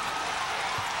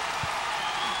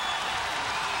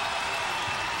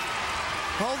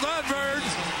 Hold on, Verne.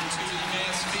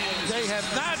 They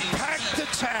have not packed the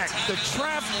tack. The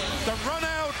trap, the run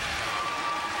out.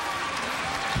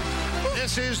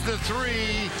 This is the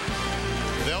 3.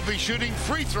 They'll be shooting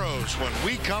free throws when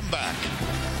we come back.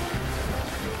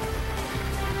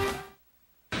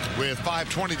 With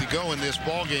 5:20 to go in this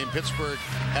ball game, Pittsburgh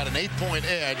had an 8-point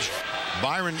edge.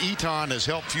 Byron Eton has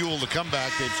helped fuel the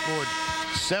comeback. They've scored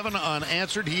 7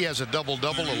 unanswered. He has a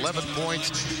double-double, 11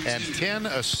 points and 10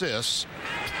 assists.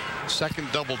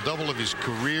 Second double-double of his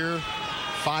career.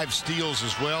 5 steals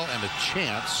as well, and a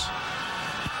chance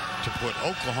to put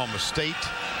Oklahoma State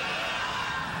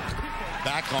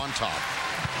back on top.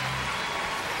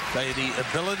 The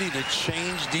ability to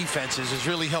change defenses has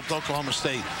really helped Oklahoma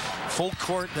State. Full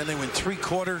court, then they went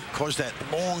 3-quarter, caused that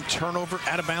long turnover,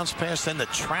 out-of-bounds pass, then the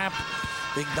trap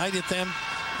ignited them,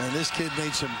 and this kid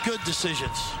made some good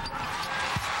decisions.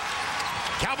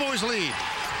 Cowboys lead.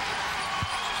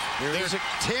 There's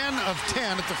 10 of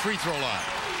 10 at the free throw line.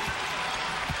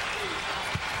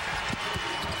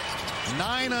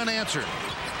 9 unanswered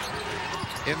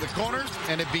in the corner,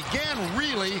 and it began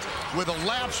really with a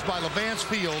lapse by Levance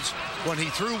Fields when he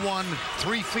threw one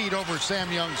 3 feet over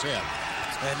Sam Young's head.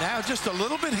 And now just a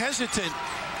little bit hesitant.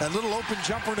 That little open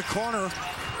jumper in the corner.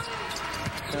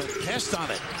 Passed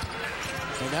on it.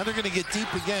 And now they're going to get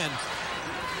deep again.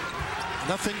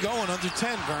 Nothing going under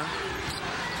 10, Verne.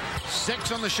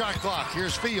 6 on the shot clock.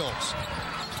 Here's Fields.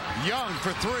 Young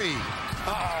for 3.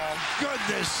 Oh,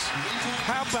 goodness.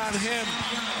 How about him?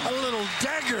 A little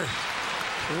dagger.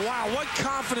 Wow, what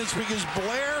confidence, because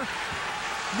Blair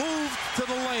moved to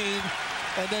the lane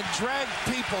and then dragged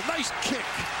people. Nice kick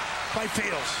by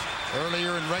Fields.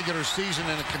 Earlier in regular season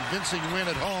in a convincing win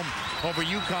at home over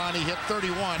UConn, he hit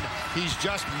 31. He's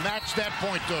just matched that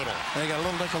point total. They got a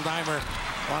little nickel dimer,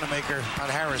 Wanamaker on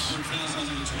Harris.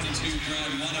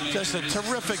 Just a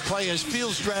terrific play as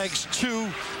Fields drags 2,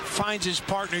 finds his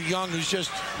partner Young, who's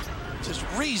just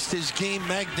raised his game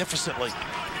magnificently.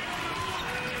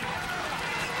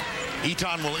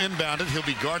 Eton will inbound it. He'll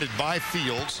be guarded by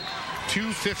Fields.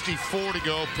 2:54 to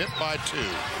go. Pitt by 2.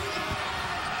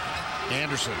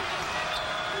 Anderson.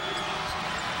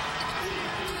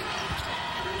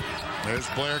 There's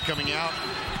Blair coming out.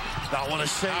 I want to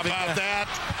say how about that?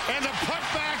 And the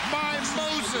putback by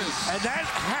Moses. And that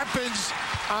happens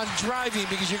on driving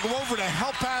because you go over to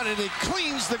help out and it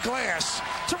cleans the glass.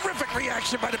 Terrific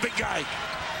reaction by the big guy.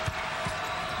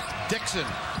 Dixon.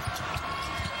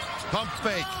 Pump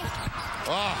fake.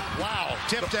 Oh, wow.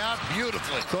 Tipped out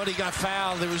beautifully. Thought he got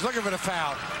fouled. He was looking for the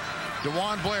foul.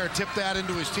 DeJuan Blair tipped that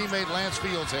into his teammate Lance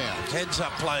Fields' hands. Heads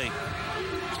up play.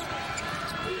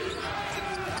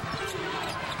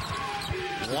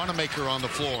 Wanamaker on the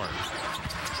floor.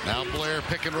 Now Blair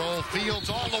pick and roll. Fields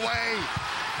all the way.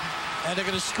 And they're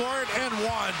going to score it and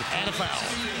 1. And a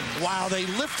foul. Wow, they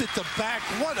lifted the back.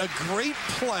 What a great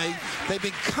play. They've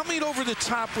been coming over the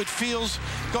top with Fields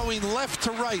going left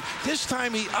to right. This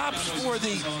time he opts for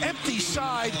the empty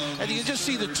side, and you can just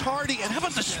see the tardy. And how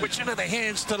about the switching of the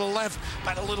hands to the left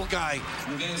by the little guy?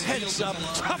 Heads up,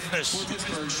 toughness.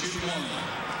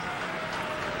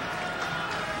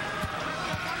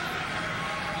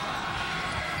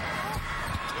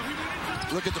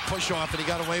 Look at the push off, and he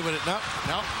got away with it.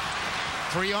 No.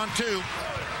 3 on 2.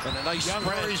 And a nice Young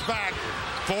spread. hurries back.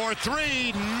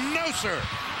 4-3. No, sir.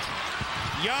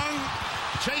 Young,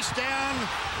 chased down.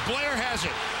 Blair has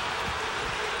it.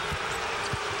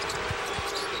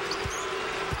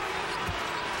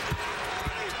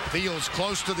 Fields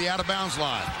close to the out-of-bounds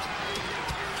line.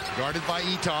 Guarded by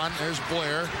Eaton. There's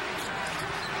Blair.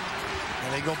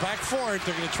 And they go back for it.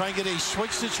 They're going to try and get a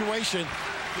switch situation.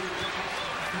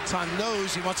 Eaton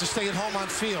knows he wants to stay at home on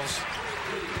Fields.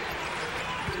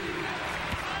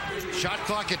 Shot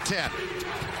clock at 10.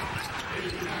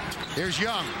 Here's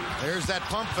Young. There's that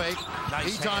pump fake.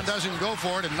 Nice Eaton hands. doesn't go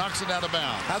for it and knocks it out of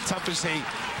bounds. How tough is he?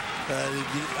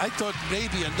 I thought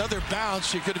maybe another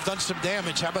bounce, you could have done some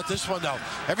damage. How about this one, though?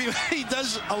 He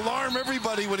does alarm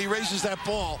everybody when he raises that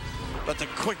ball, but the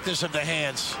quickness of the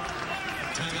hands.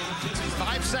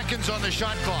 5 seconds on the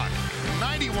shot clock.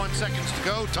 91 seconds to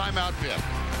go. Timeout, Pitt.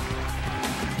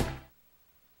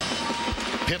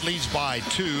 Pitt leads by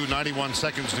 2. 91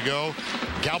 seconds to go.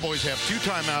 Cowboys have 2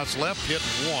 timeouts left. Pitt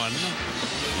 1. You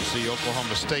see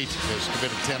Oklahoma State has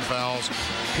committed 10 fouls.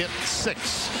 Pitt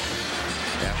 6.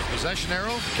 At the possession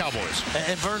arrow, Cowboys.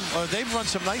 And Verne, they've run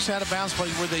some nice out-of-bounds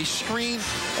plays where they screen,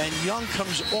 and Young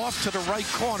comes off to the right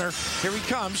corner. Here he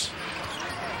comes.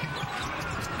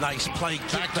 Nice play.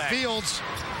 Back to Fields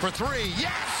for 3.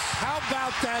 Yes! How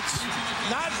about that?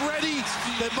 Not ready.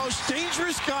 The most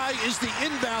dangerous guy is the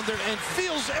inbounder, and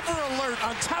Fields ever alert,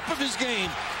 on top of his game.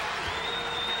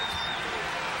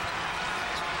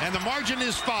 And the margin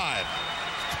is 5.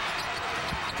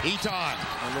 Eaton.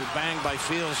 A little bang by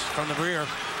Fields from the rear.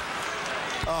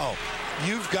 Oh,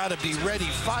 you've got to be ready.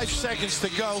 5 seconds to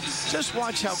go. Just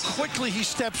watch how quickly he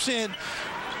steps in.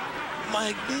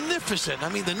 Magnificent. I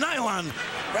mean, the nylon,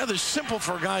 rather simple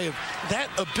for a guy of that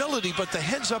ability, but the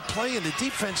heads-up play and the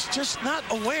defense just not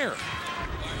aware.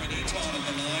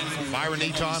 Byron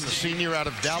Eaton, the senior out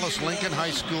of Dallas Lincoln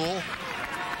High School,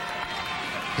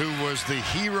 who was the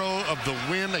hero of the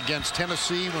win against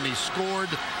Tennessee when he scored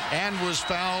and was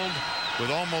fouled with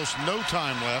almost no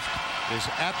time left, is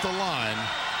at the line.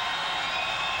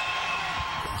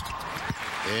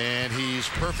 And he's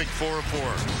perfect 4 of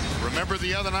 4. Remember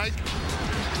the other night?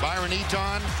 Byron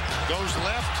Eaton goes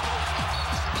left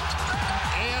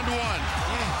and 1.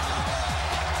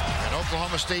 And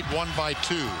Oklahoma State won by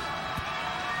 2.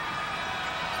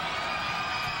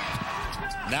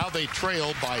 Now they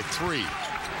trail by 3.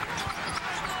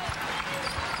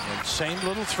 And same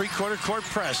little 3/4 court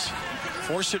press.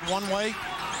 Force it one way.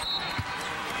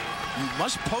 You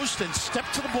must post and step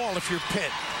to the ball if you're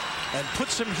Pitt, and put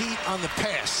some heat on the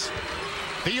pass.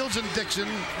 Fields and Dixon,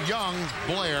 Young,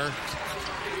 Blair.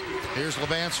 Here's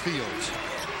Levance Fields.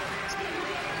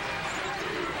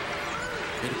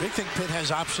 Yeah, the big thing, Pitt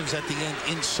has options at the end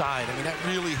inside. I mean, that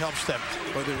really helps them,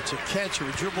 whether it's a catch or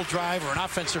a dribble drive or an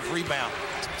offensive rebound.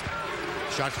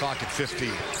 Shot clock at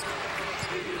 15.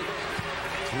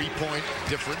 3-point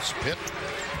difference. Pitt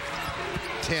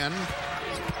 10.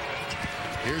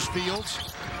 Here's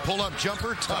Fields. Pull-up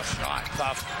jumper. Tough shot.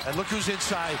 Tough. And look who's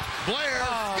inside. Blair.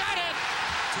 Got it.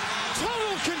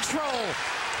 Total control.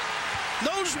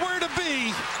 Knows where to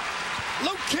be.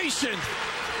 Location.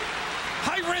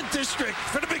 High rent district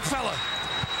for the big fella.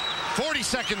 40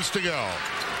 seconds to go.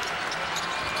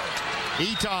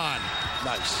 Eaton.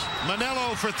 Nice.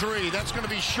 Manello for 3. That's going to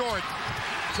be short.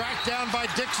 Tracked down by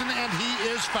Dixon, and he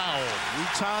is fouled.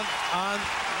 Eaton on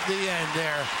the end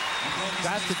there.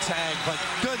 Got the tag, but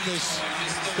goodness,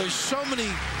 there's so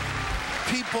many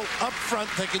people up front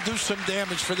that can do some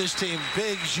damage for this team.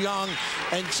 Biggs, Young,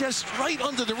 and just right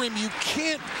under the rim. You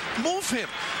can't move him.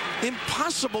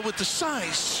 Impossible with the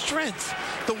size, strength,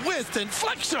 the width, and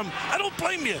flex him. I don't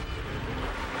blame you.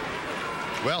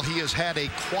 Well, he has had a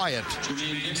quiet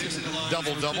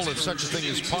double-double, if such a thing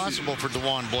is possible for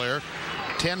DeJuan Blair.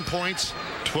 10 points,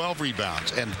 12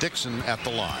 rebounds, and Dixon at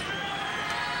the line.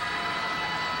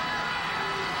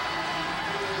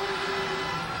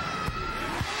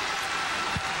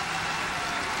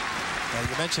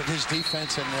 You mentioned his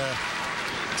defense, and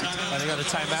they got a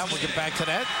timeout. We'll get back to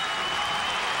that.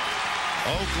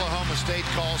 Oklahoma State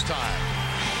calls time.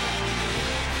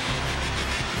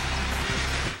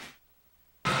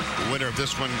 The winner of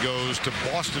this one goes to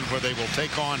Boston, where they will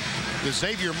take on the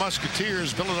Xavier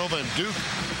Musketeers. Villanova and Duke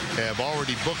have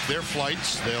already booked their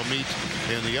flights. They'll meet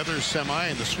in the other semi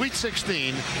in the Sweet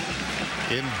 16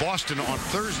 in Boston on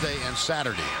Thursday and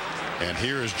Saturday. And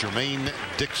here is Jermaine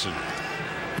Dixon.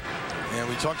 Yeah,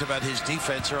 we talked about his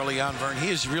defense early on, Verne. He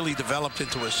has really developed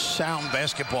into a sound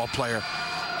basketball player.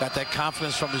 Got that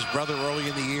confidence from his brother early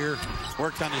in the year.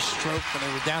 Worked on his stroke when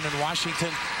they were down in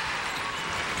Washington.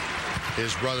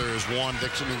 His brother is Juan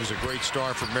Dixon, who was a great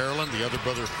star for Maryland. The other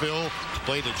brother, Phil,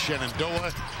 played at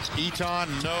Shenandoah. Eaton,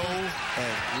 no.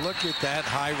 And look at that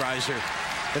high riser.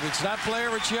 If it's not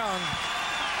Blair, it's Young.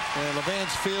 And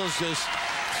Levance Fields just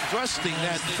thrusting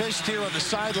that fist here on the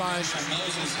sideline.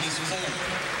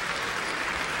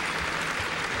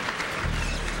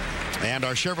 And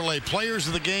our Chevrolet players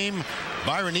of the game,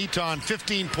 Byron Eaton,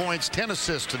 15 points, 10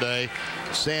 assists today.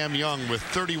 Sam Young with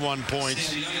 31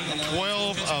 points,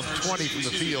 12 of 20 from the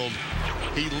field.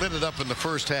 He lit it up in the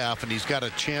first half, and he's got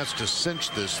a chance to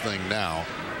cinch this thing now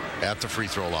at the free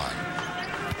throw line.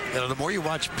 You know, the more you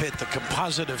watch Pitt, the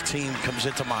compositive team comes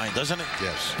into mind, doesn't it?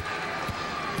 Yes.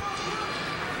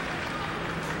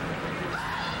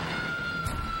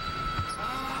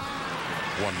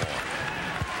 One more.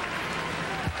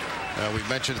 We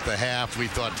mentioned at the half, we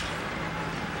thought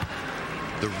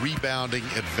the rebounding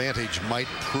advantage might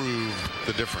prove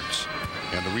the difference.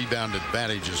 And the rebound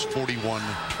advantage is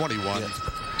 41-21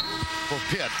 for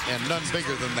Pitt, and none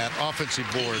bigger than that offensive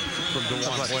board from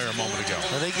DeJuan Blair a moment ago.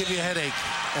 Well, they give you a headache,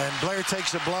 and Blair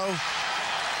takes a blow.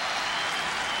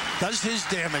 Does his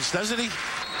damage, doesn't he?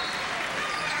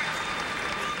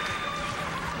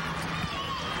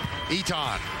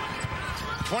 Eaton,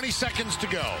 20 seconds to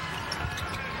go.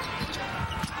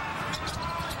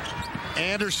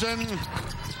 Anderson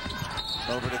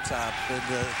over the top.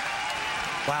 And,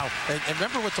 wow. And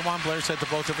remember what DeJuan Blair said to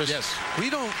both of us? Yes.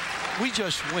 We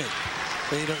just win.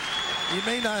 You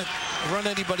may not run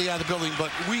anybody out of the building, but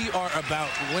we are about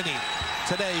winning.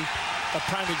 Today, a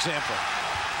prime example.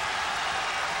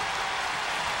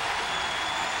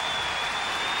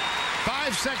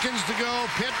 Five seconds to go.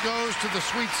 Pitt goes to the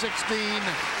Sweet 16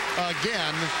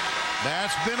 again.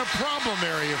 That's been a problem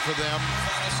area for them.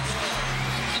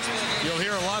 You'll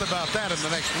hear a lot about that in the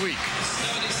next week.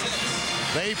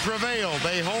 They prevail.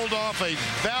 They hold off a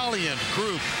valiant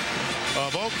group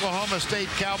of Oklahoma State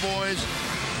Cowboys.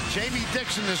 Jamie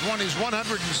Dixon has won his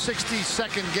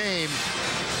 162nd game.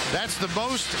 That's the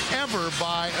most ever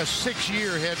by a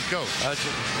 6-year head coach.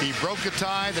 He broke a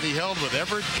tie that he held with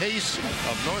Everett Case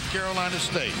of North Carolina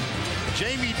State.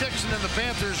 Jamie Dixon and the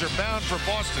Panthers are bound for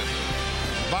Boston.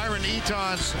 Byron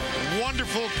Eaton's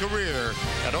wonderful career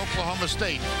at Oklahoma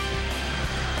State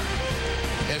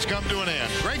has come to an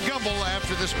end. Greg Gumbel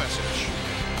after this message.